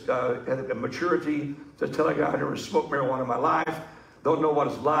I just had a maturity to tell a guy I never smoked marijuana in my life. Don't know what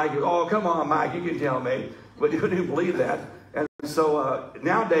it's like. Oh, come on, Mike, you can tell me. But you couldn't even believe that. And so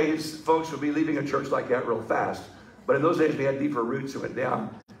nowadays, folks would be leaving a church like that real fast. But in those days, we had deeper roots that went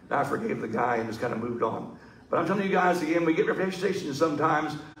down. And I forgave the guy and just kind of moved on. But I'm telling you guys again, we get reputations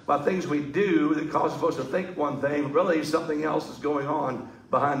sometimes about things we do that cause folks to think one thing, but really something else is going on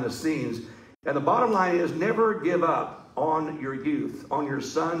behind the scenes. And the bottom line is never give up on your youth, on your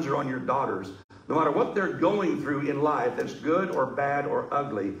sons or on your daughters. No matter what they're going through in life, that's good or bad or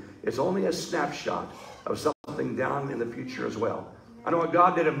ugly, it's only a snapshot of something down in the future as well. I know what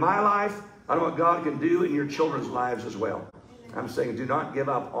God did in my life. I know what God can do in your children's lives as well. I'm saying do not give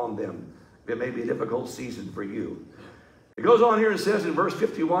up on them. It may be a difficult season for you. It goes on here and says in verse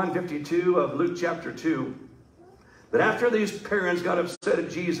 51, 52 of Luke chapter 2, that after these parents got upset at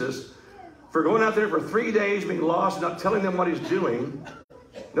Jesus for going out there for 3 days, being lost, and not telling them what he's doing,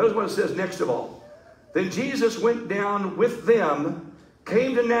 notice what it says next of all. Then Jesus went down with them,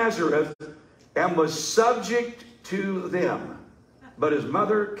 came to Nazareth, and was subject to them. But his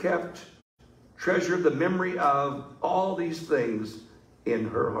mother treasured the memory of all these things in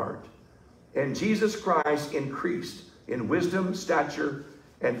her heart. And Jesus Christ increased in wisdom, stature,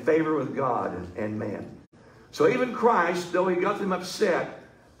 and favor with God and man. So even Christ, though he got them upset,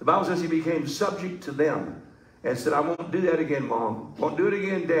 the Bible says he became subject to them and said, I won't do that again, Mom. Won't do it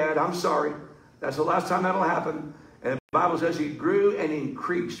again, Dad. I'm sorry. That's the last time that'll happen. And the Bible says he grew and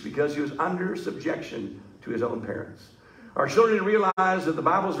increased because he was under subjection to his own parents. Our children realize that the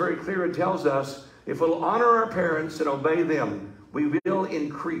Bible is very clear and tells us if we'll honor our parents and obey them, we will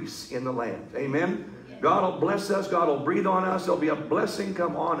increase in the land. Amen? God will bless us. God will breathe on us. There'll be a blessing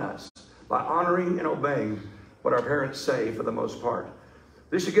come on us by honoring and obeying what our parents say for the most part.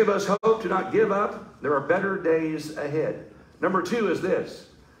 This should give us hope to not give up. There are better days ahead. Number 2 is this.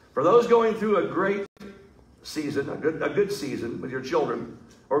 For those going through a great season, a good season with your children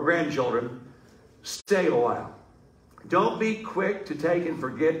or grandchildren, stay a while. Don't be quick to take and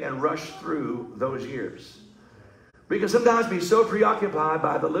forget and rush through those years. We can sometimes be so preoccupied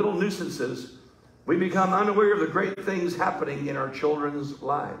by the little nuisances, we become unaware of the great things happening in our children's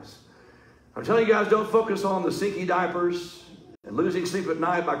lives. I'm telling you guys, don't focus on the sinky diapers and losing sleep at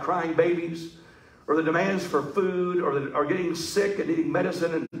night by crying babies, or the demands for food, or getting sick and needing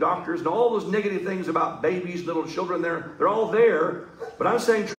medicine and doctors, and all those negative things about babies, little children. They're all there. But I'm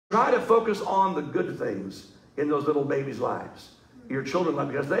saying try to focus on the good things in those little babies' lives, your children's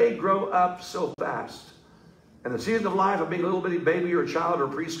lives, because they grow up so fast. And the season of life of being a little bitty baby or a child or a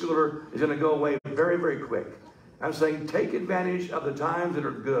preschooler is going to go away very, very quick. I'm saying take advantage of the times that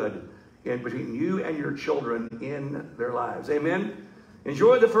are good in between you and your children in their lives. Amen?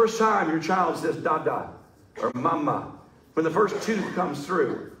 Enjoy the first time your child says dada or mama. When the first tooth comes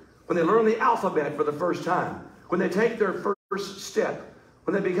through. When they learn the alphabet for the first time. When they take their first step.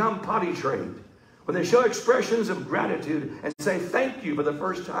 When they become potty trained. When they show expressions of gratitude and say thank you for the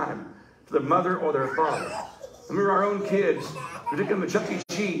first time to their mother or their father. I remember our own kids. We took them to Chuck E.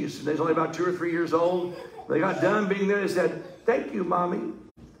 Cheese. And they was only about 2 or 3 years old. They got done being there. They said, thank you, Mommy.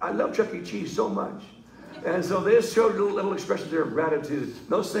 I love Chuck E. Cheese so much. And so they just showed little expressions there of gratitude.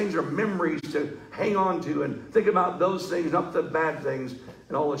 Those things are memories to hang on to and think about those things, not the bad things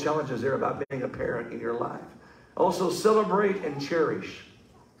and all the challenges there about being a parent in your life. Also celebrate and cherish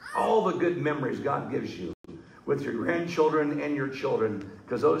all the good memories God gives you with your grandchildren and your children,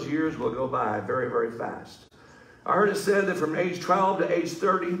 because those years will go by very, very fast. I heard it said that from age 12 to age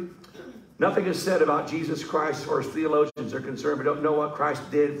 30, nothing is said about Jesus Christ, or as theologians are concerned. We don't know what Christ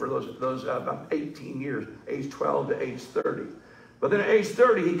did for those about 18 years, age 12 to age 30. But then at age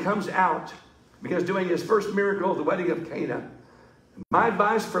 30, he comes out, begins doing his first miracle, the wedding of Cana. My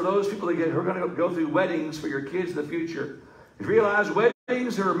advice for those people that are going to go through weddings for your kids in the future is realize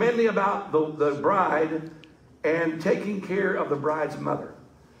weddings are mainly about the bride and taking care of the bride's mother.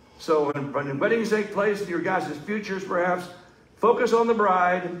 So when weddings take place in your guys' futures, perhaps, focus on the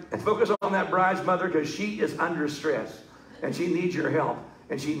bride and focus on that bride's mother, because she is under stress and she needs your help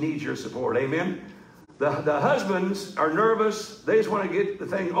and she needs your support. Amen? The husbands are nervous. They just want to get the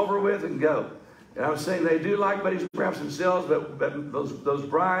thing over with and go. And I was saying they do like weddings perhaps themselves, but those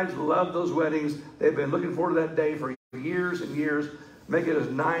brides love those weddings. They've been looking forward to that day for years and years. Make it as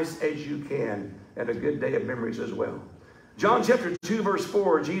nice as you can, and a good day of memories as well. John chapter 2, verse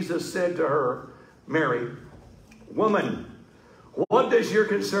 4, Jesus said to her, Mary, woman, what does your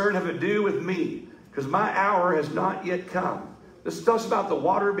concern have to do with me? Because my hour has not yet come. This talks about the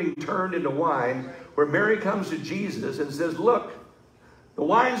water being turned into wine, where Mary comes to Jesus and says, look, the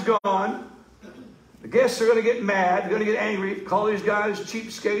wine's gone. The guests are going to get mad. They're going to get angry, call these guys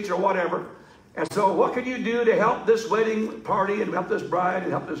cheapskates or whatever. And so what can you do to help this wedding party and help this bride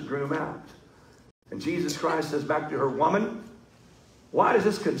and help this groom out? And Jesus Christ says back to her, woman, why does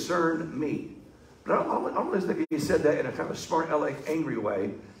this concern me? But I don't think he said that in a kind of smart, angry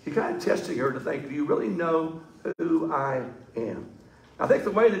way. He kind of testing her to think, do you really know who I am? I think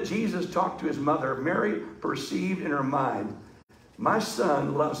the way that Jesus talked to his mother, Mary perceived in her mind, my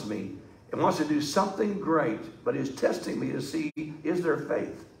son loves me and wants to do something great, but is testing me to see, is there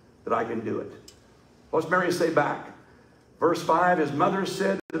faith that I can do it? What's Mary say back? Verse 5, his mother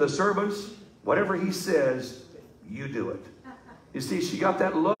said to the servants, whatever he says, you do it. You see, she got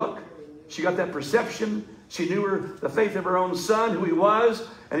that look. She got that perception. She knew the faith of her own son, who he was.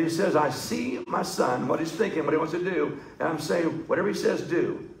 And he says, I see my son, what he's thinking, what he wants to do. And I'm saying, whatever he says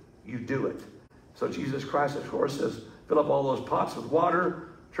do, you do it. So Jesus Christ, of course, says, fill up all those pots with water,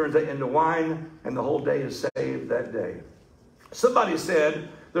 turns it into wine, and the whole day is saved that day. Somebody said,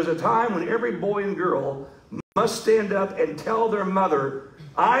 there's a time when every boy and girl must stand up and tell their mother,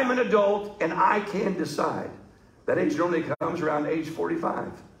 I'm an adult and I can decide. That age normally comes around age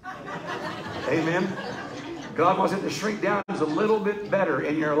 45. Amen. God wants it to shrink down just a little bit better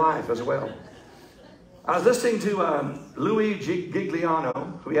in your life as well. I was listening to Louis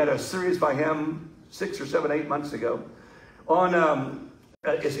Gigliano. We had a series by him 6 or 7, 8 months ago on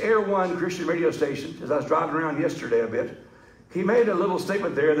his Air One Christian radio station. As I was driving around yesterday a bit, he made a little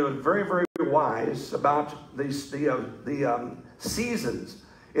statement there that was very, very wise about the seasons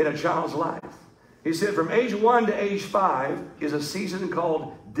in a child's life. He said from age 1 to age 5 is a season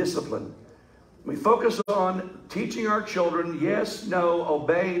called discipline. We focus on teaching our children yes, no,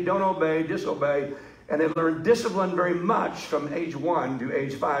 obey, don't obey, disobey, and they learn discipline very much from age 1 to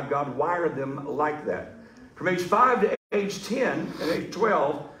age 5. God wired them like that. From age 5 to age 10 and age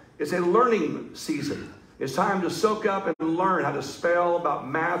 12, it's a learning season. It's time to soak up and learn how to spell, about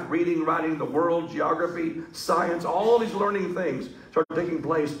math, reading, writing, the world, geography, science. All these learning things start taking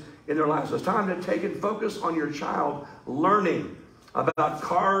place in their lives. So it's time to take and focus on your child learning about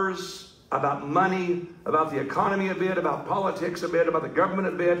cars, about money, about the economy a bit, about politics a bit, about the government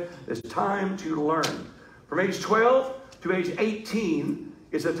a bit. It's time to learn. From age 12 to age 18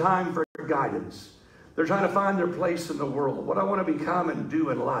 is a time for guidance. They're trying to find their place in the world, what I want to become and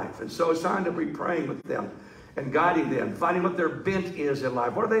do in life. And so it's time to be praying with them and guiding them, finding what their bent is in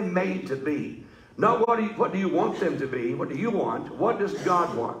life. What are they made to be? Not what do you want them to be? What do you want? What does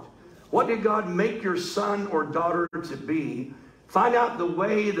God want? What did God make your son or daughter to be? Find out the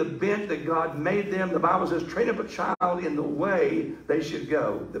way, the bent that God made them. The Bible says, train up a child in the way they should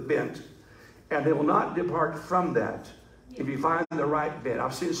go, the bent. And they will not depart from that if you find the right bent.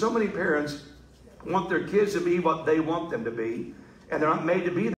 I've seen so many parents want their kids to be what they want them to be, and they're not made to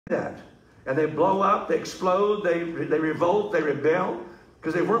be that. And they blow up, they explode, they revolt, they rebel,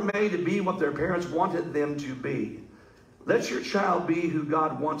 because they weren't made to be what their parents wanted them to be. Let your child be who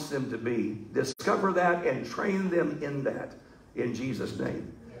God wants them to be. Discover that and train them in that, in Jesus'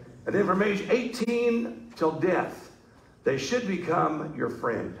 name. And then from age 18 till death, they should become your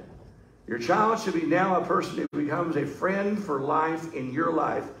friend. Your child should be now a person who becomes a friend for life in your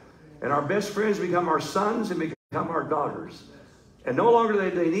life. And our best friends become our sons and become our daughters. And no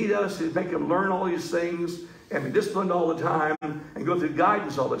longer they need us to make them learn all these things and be disciplined all the time and go through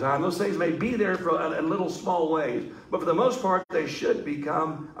guidance all the time. Those things may be there for in little small ways, but for the most part, they should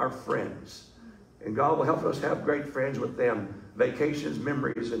become our friends. And God will help us have great friends with them, vacations,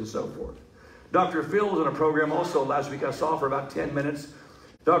 memories, and so forth. Dr. Phil was on a program also last week I saw for about 10 minutes.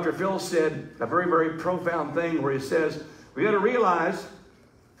 Dr. Phil said a very, very profound thing where he says, we got to realize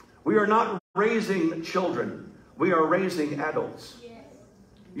we are not raising children. We are raising adults. Yes.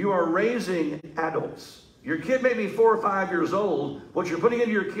 You are raising adults. Your kid may be 4 or 5 years old. What you're putting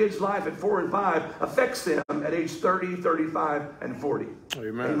into your kid's life at 4 and 5 affects them at age 30, 35, and 40.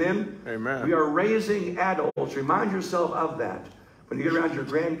 Amen. Amen? Amen. We are raising adults. Remind yourself of that. When you get around your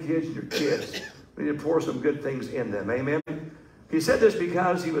grandkids and your kids, we need to pour some good things in them. Amen? He said this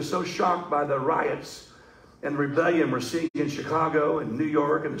because he was so shocked by the riots and rebellion we're seeing in Chicago and New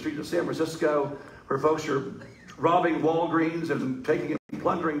York and the streets of San Francisco, where folks are robbing Walgreens and taking and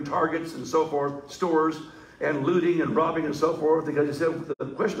plundering Targets and so forth, stores. and looting and robbing and so forth, because he said the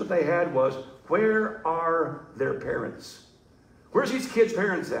question that they had was, where are their parents? Where's these kids'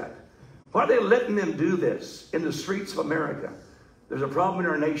 parents at? Why are they letting them do this in the streets of America? There's a problem in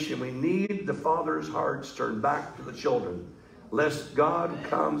our nation. We need the fathers' hearts turned back to the children, lest God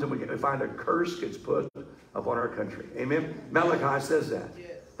comes and we find a curse gets put upon our country. Amen? Malachi says that.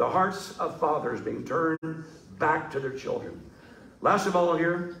 The hearts of fathers being turned back to their children. Last of all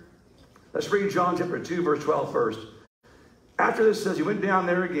here, let's read John chapter 2, verse 12 first. After this says, he went down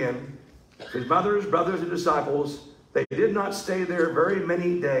there again. His mothers, brothers, and disciples, they did not stay there very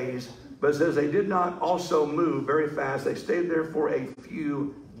many days, but it says they did not also move very fast. They stayed there for a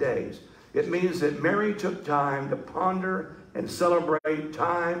few days. It means that Mary took time to ponder and celebrate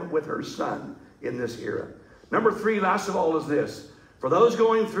time with her son in this era. Number 3, last of all, is this. For those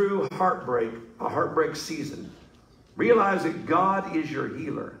going through heartbreak, a heartbreak season, realize that God is your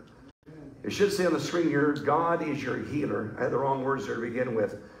healer. It should say on the screen here, God is your healer. I had the wrong words there to begin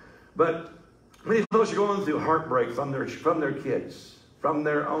with. But many folks are going through heartbreak from their kids, from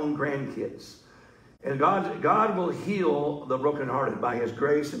their own grandkids. And God will heal the brokenhearted by his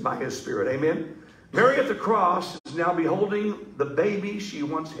grace and by his spirit. Amen? Mary at the cross is now beholding the baby she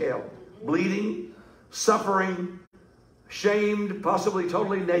once held, bleeding, suffering, shamed, possibly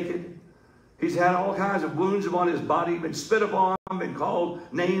totally naked. He's had all kinds of wounds upon his body, been spit upon, been called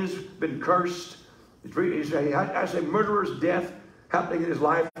names, been cursed. He has a murderer's death happening in his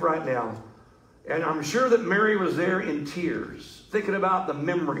life right now. And I'm sure that Mary was there in tears, thinking about the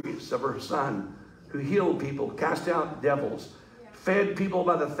memories of her son who healed people, cast out devils, fed people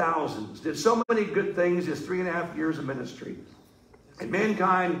by the thousands, did so many good things his 3.5 years of ministry. And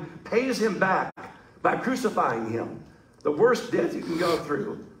mankind pays him back by crucifying him. The worst death you can go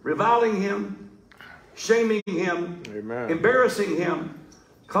through. Reviling him, shaming him, amen, embarrassing him,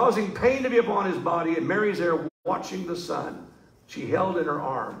 causing pain to be upon his body. And Mary's there watching the son she held in her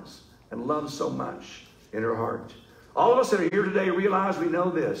arms and loved so much in her heart. All of us that are here today realize we know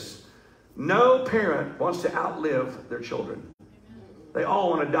this. No parent wants to outlive their children. They all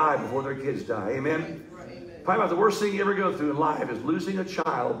want to die before their kids die. Amen? Probably about the worst thing you ever go through in life is losing a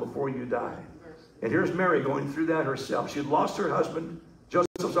child before you die. And here's Mary going through that herself. She had lost her husband.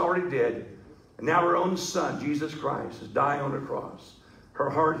 Joseph's already dead. And now her own son, Jesus Christ, is dying on the cross. Her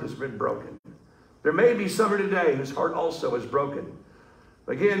heart has been broken. There may be somebody today whose heart also is broken.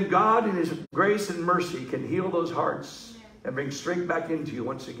 Again, God in his grace and mercy can heal those hearts and bring strength back into you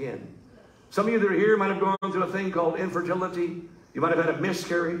once again. Some of you that are here might have gone through a thing called infertility. You might have had a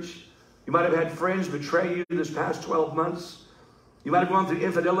miscarriage. You might have had friends betray you this past 12 months. You might have gone through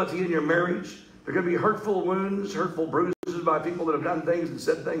infidelity in your marriage. There could be hurtful wounds, hurtful bruises by people that have done things and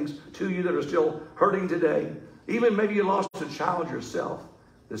said things to you that are still hurting today. Even maybe you lost a child yourself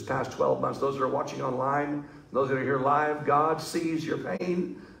this past 12 months. Those that are watching online, those that are here live, God sees your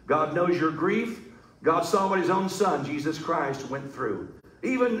pain. God knows your grief. God saw what his own son, Jesus Christ, went through.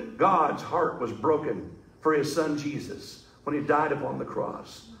 Even God's heart was broken for his son Jesus when he died upon the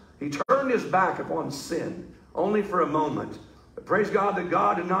cross. He turned his back upon sin only for a moment. But praise God that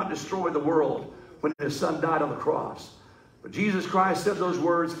God did not destroy the world when his son died on the cross. But Jesus Christ said those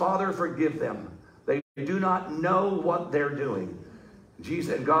words, Father, forgive them. They do not know what they're doing.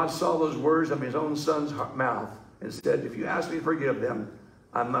 Jesus and God saw those words of his own son's mouth and said, if you ask me to forgive them,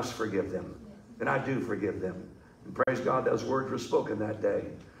 I must forgive them. And I do forgive them. And praise God, those words were spoken that day.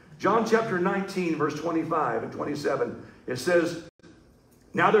 John chapter 19, verse 25 and 27, it says,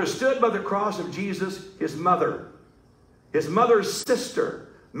 now there stood by the cross of Jesus his mother's sister,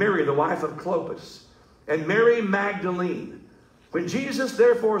 Mary, the wife of Clopas, and Mary Magdalene. When Jesus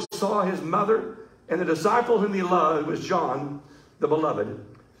therefore saw his mother and the disciple whom he loved, was John, the beloved,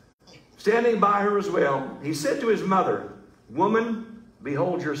 standing by her as well, he said to his mother, woman,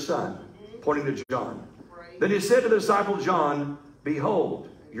 behold your son, pointing to John. Then he said to the disciple John, behold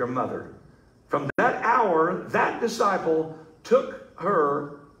your mother. From that hour, that disciple took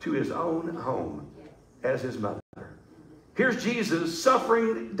her to his own home as his mother. Here's Jesus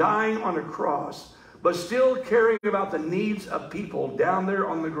suffering, dying on a cross, but still caring about the needs of people down there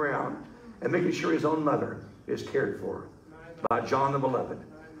on the ground and making sure his own mother is cared for by John the Beloved.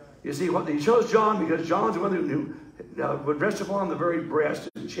 You see, what he chose John because John's the one who would rest upon the very breast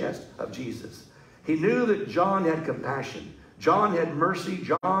and chest of Jesus. He knew that John had compassion. John had mercy.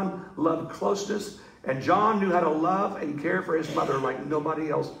 John loved closeness. And John knew how to love and care for his mother like nobody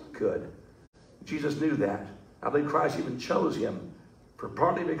else could. Jesus knew that. I believe Christ even chose him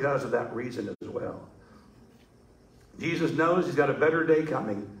partly because of that reason as well. Jesus knows he's got a better day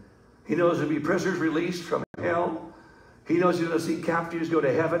coming. He knows there'll be prisoners released from hell. He knows he's going to see captives go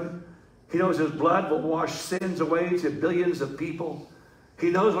to heaven. He knows his blood will wash sins away to billions of people. He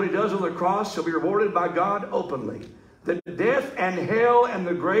knows what he does on the cross shall be rewarded by God openly. That death and hell and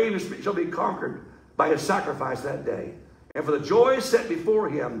the grave shall be conquered by his sacrifice that day. And for the joy set before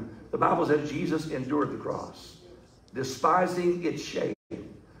him, the Bible says Jesus endured the cross, despising its shame.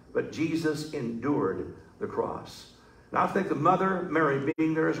 But Jesus endured the cross. And I think the mother, Mary,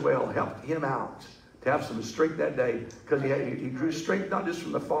 being there as well, helped him out to have some strength that day, because he drew strength not just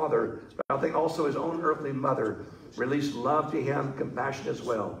from the Father, but I think also his own earthly mother released love to him, compassion as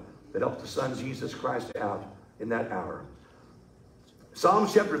well, that helped the Son Jesus Christ out in that hour.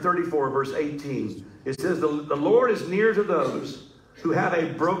 Psalms chapter 34, verse 18, it says, the Lord is near to those who have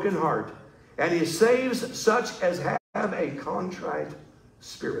a broken heart, and he saves such as have a contrite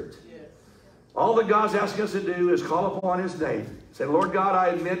spirit. All that God's asking us to do is call upon his name. Say, Lord God, I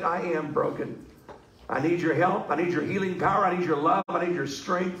admit I am broken. I need your help. I need your healing power. I need your love. I need your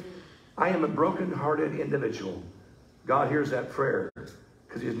strength. I am a broken-hearted individual. God hears that prayer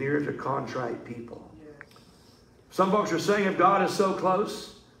because he's near to contrite people. Some folks are saying, if God is so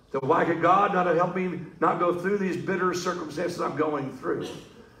close, then why could God not have helped me not go through these bitter circumstances I'm going through?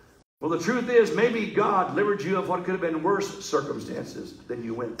 Well, the truth is, maybe God delivered you of what could have been worse circumstances than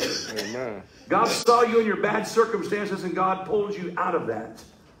you went through. Amen. God saw you in your bad circumstances, and God pulled you out of that.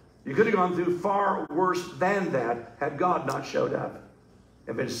 You could have gone through far worse than that had God not showed up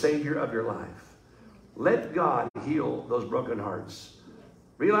and been Savior of your life. Let God heal those broken hearts.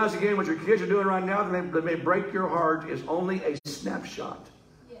 Realize again what your kids are doing right now that may break your heart is only a snapshot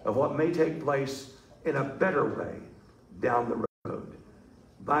of what may take place in a better way down the road.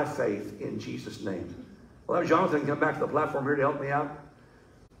 By faith in Jesus' name. I'll have Jonathan come back to the platform here to help me out.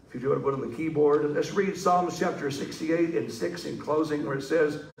 If you do want to put on the keyboard. Let's read Psalms chapter 68 and 6 in closing, where it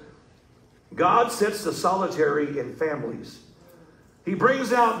says, God sets the solitary in families. He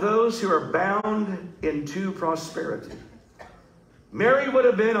brings out those who are bound into prosperity. Mary would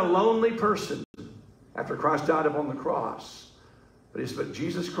have been a lonely person after Christ died upon the cross. But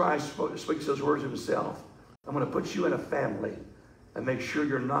Jesus Christ speaks those words himself. I'm going to put you in a family and make sure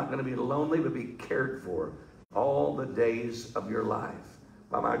you're not going to be lonely, but be cared for all the days of your life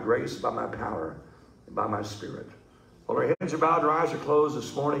by my grace, by my power, and by my spirit. While our heads are bowed and our eyes are closed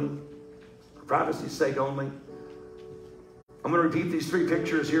this morning, for privacy's sake only, I'm going to repeat these three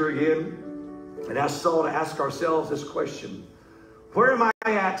pictures here again and ask us all to ask ourselves this question. Where am I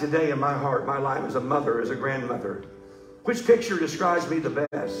at today in my heart, my life as a mother, as a grandmother? Which picture describes me the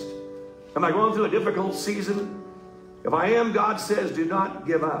best? Am I going through a difficult season? If I am, God says, do not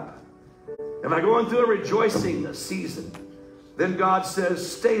give up. Am I going through a rejoicing season? Then God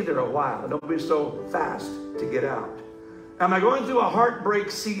says, stay there a while. Don't be so fast to get out. Am I going through a heartbreak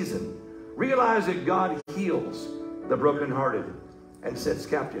season? Realize that God heals the brokenhearted and sets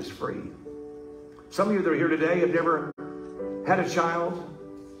captives free. Some of you that are here today have never had a child.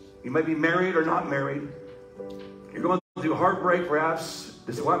 You may be married or not married. You're going through heartbreak, perhaps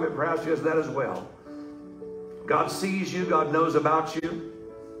disappointment, perhaps just that as well. God sees you, God knows about you,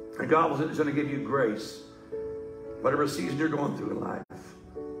 and God is going to give you grace, whatever season you're going through in life.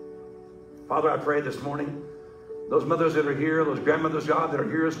 Father, I pray this morning, those mothers that are here, those grandmothers, God, that are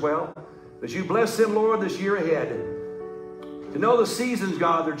here as well, that you bless them, Lord, this year ahead, to know the seasons,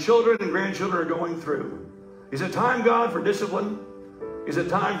 God, their children and grandchildren are going through. Is it time, God, for discipline? Is it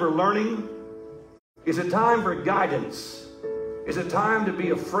time for learning? Is it time for guidance? Is it time to be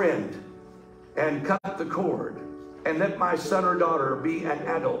a friend and cut the cord and let my son or daughter be an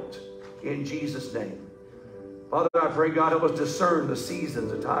adult in Jesus' name? Father, I pray, God, help us discern the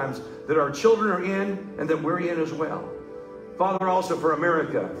seasons and times that our children are in and that we're in as well. Father, also for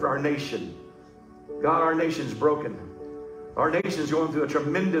America, for our nation. God, our nation's broken. Our nation's going through a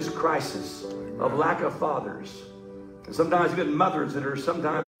tremendous crisis of lack of fathers. And sometimes even mothers that are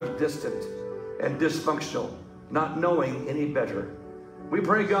sometimes distant and dysfunctional, not knowing any better. We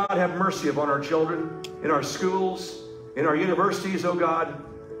pray, God, have mercy upon our children, in our schools, in our universities, oh God.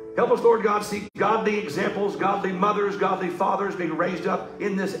 Help us, Lord God, see godly examples, godly mothers, godly fathers being raised up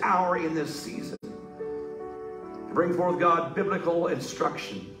in this hour, in this season. Bring forth, God, biblical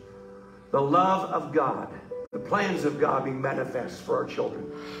instruction, the love of God, the plans of God being manifest for our children.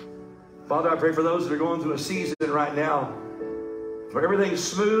 Father, I pray for those that are going through a season right now where everything's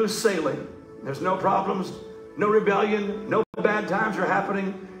smooth sailing. There's no problems, no rebellion, no bad times are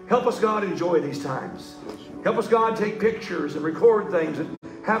happening. Help us, God, enjoy these times. Help us, God, take pictures and record things and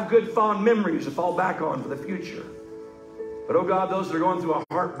have good, fond memories to fall back on for the future. But, oh God, those that are going through a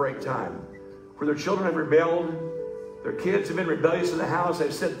heartbreak time where their children have rebelled, their kids have been rebellious in the house,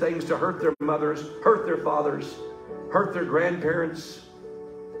 they've said things to hurt their mothers, hurt their fathers, hurt their grandparents.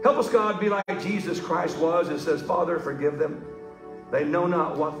 Help us, God, be like Jesus Christ was. It says, Father, forgive them. They know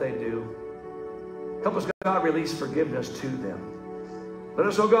not what they do. Help us, God, release forgiveness to them. Let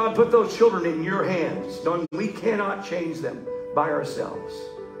us, oh God, put those children in your hands, knowing we cannot change them by ourselves.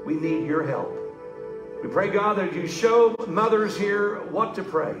 We need your help. We pray, God, that you show mothers here what to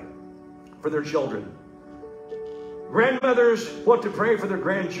pray for their children. Grandmothers, what to pray for their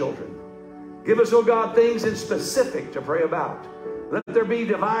grandchildren. Give us, oh God, things in specific to pray about. Let there be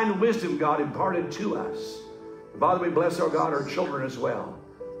divine wisdom, God, imparted to us. Father, we bless, oh God, our children as well.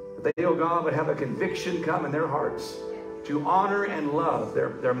 That they, oh God, would have a conviction come in their hearts to honor and love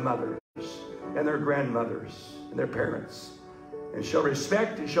their mothers and their grandmothers and their parents. And show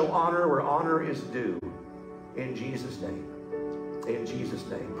respect and show honor where honor is due. In Jesus' name. In Jesus'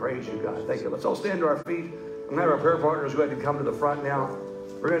 name. Praise you, God. Thank you. Let's all stand to our feet. I'm going to have our prayer partners go ahead and come to the front now.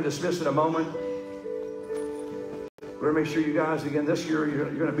 We're going to dismiss in a moment. We're going to make sure you guys, again, this year, you're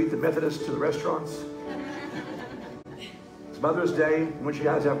going to beat the Methodists to the restaurants. It's Mother's Day. I want you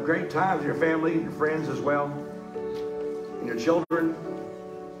guys to have great times with your family, your friends as well, and your children.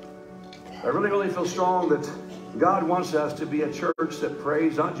 I really, really feel strong that God wants us to be a church that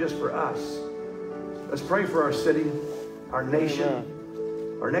prays not just for us. Let's pray for our city, our nation.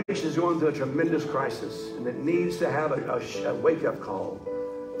 Our nation is going through a tremendous crisis, and it needs to have a wake-up call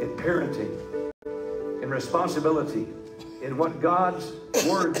in parenting, in responsibility, in what God's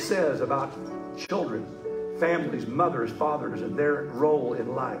word says about children, families, mothers, fathers, and their role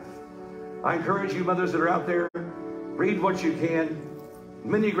in life. I encourage you, mothers that are out there, read what you can.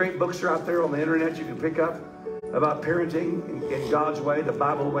 Many great books are out there on the internet you can pick up about parenting in God's way, the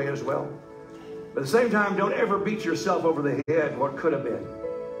Bible way as well. But at the same time, don't ever beat yourself over the head what could have been,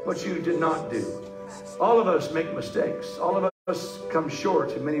 what you did not do. All of us make mistakes. All of us come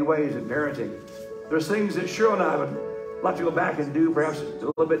short in many ways in parenting. There's things that Cheryl and I would like to go back and do, perhaps a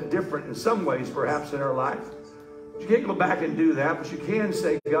little bit different in some ways, perhaps in our life. You can't go back and do that, but you can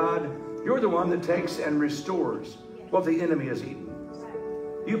say, God, you're the one that takes and restores what the enemy has eaten.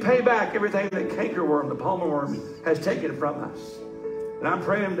 You pay back everything that cankerworm, the palmer worm, has taken from us. And I'm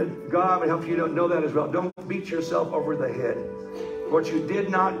praying that God would help you to know that as well. Don't beat yourself over the head. What you did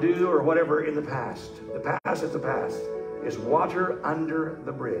not do or whatever in the past is the past. It's water under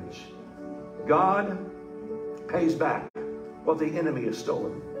the bridge. God pays back what the enemy has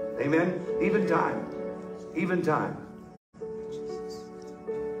stolen. Amen? Even time. Even time.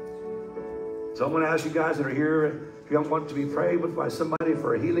 So I'm going to ask you guys that are here, if you don't want to be prayed with by somebody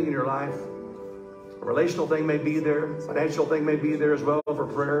for a healing in your life, a relational thing may be there, financial thing may be there as well for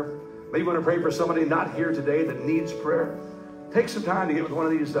prayer. Maybe you want to pray for somebody not here today that needs prayer. Take some time to get with one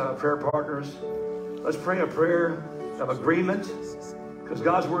of these prayer partners. Let's pray a prayer of agreement, because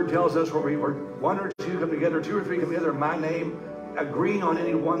God's word tells us where one or two come together, two or three come together in my name, agreeing on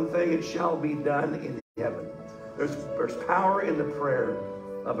any one thing, it shall be done in heaven. There's power in the prayer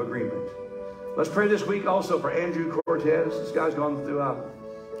of agreement. Let's pray this week also for Andrew Cortez. This guy's gone through a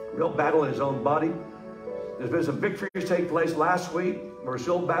real battle in his own body. There's been some victories take place last week. We're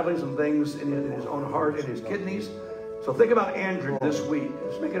still battling some things in his own heart and his kidneys. So think about Andrew this week.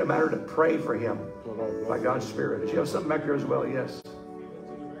 Just make it a matter to pray for him by God's Spirit. Did you have something back there as well? Yes.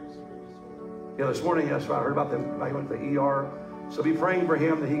 Yeah, this morning, yes, I heard about them. I went to the ER. So be praying for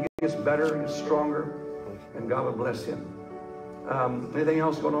him that he gets better, gets stronger, and God will bless him. Anything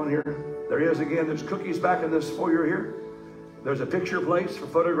else going on here? There is, again, there's cookies back in this foyer here. There's a picture place for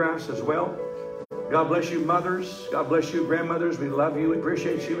photographs as well. God bless you, mothers. God bless you, grandmothers. We love you. We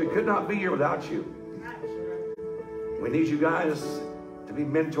appreciate you. We could not be here without you. We need you guys to be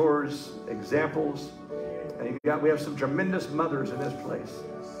mentors, examples. And we have some tremendous mothers in this place.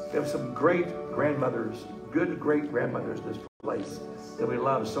 We have some great grandmothers, good great-grandmothers in this place that we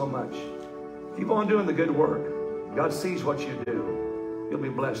love so much. Keep on doing the good work. God sees what you do. You'll be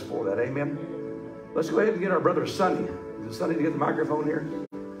blessed for that. Amen. Let's go ahead and get our brother Sonny. Is Sonny to get the microphone here?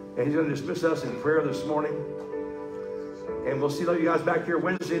 And he's going to dismiss us in prayer this morning. And we'll see you guys back here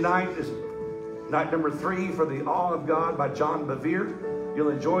Wednesday night. Is night number 3 for the Awe of God by John Bevere. You'll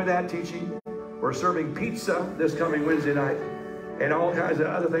enjoy that teaching. We're serving pizza this coming Wednesday night. And all kinds of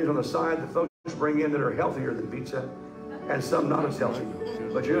other things on the side that folks bring in that are healthier than pizza. And some not as healthy.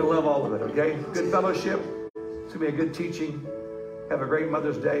 But you're going to love all of it, okay? Good fellowship. It's going to be a good teaching. Have a great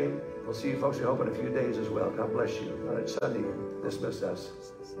Mother's Day. We'll see you folks, I hope, in a few days as well. God bless you. All right, Sunday, dismiss us.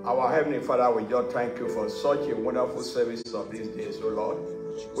 Our Heavenly Father, we just thank you for such a wonderful service of these days, O Lord.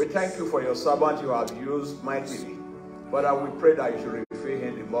 We thank you for your servant you have used mightily. Father, we pray that you should refill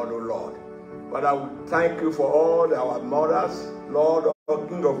him the more, O Lord. Father, we thank you for all our mothers, Lord,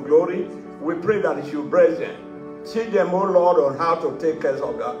 King of glory. We pray that you should bless them. Teach them, oh Lord, on how to take care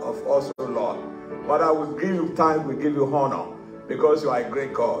of us, oh Lord. Father, we give you thanks, we give you honor, because you are a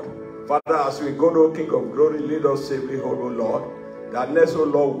great God. Father, as we go to King of Glory, lead us safely home, oh Lord. That next, oh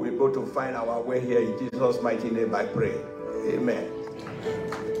Lord, we'll be able to find our way here. In Jesus' mighty name I pray. Amen.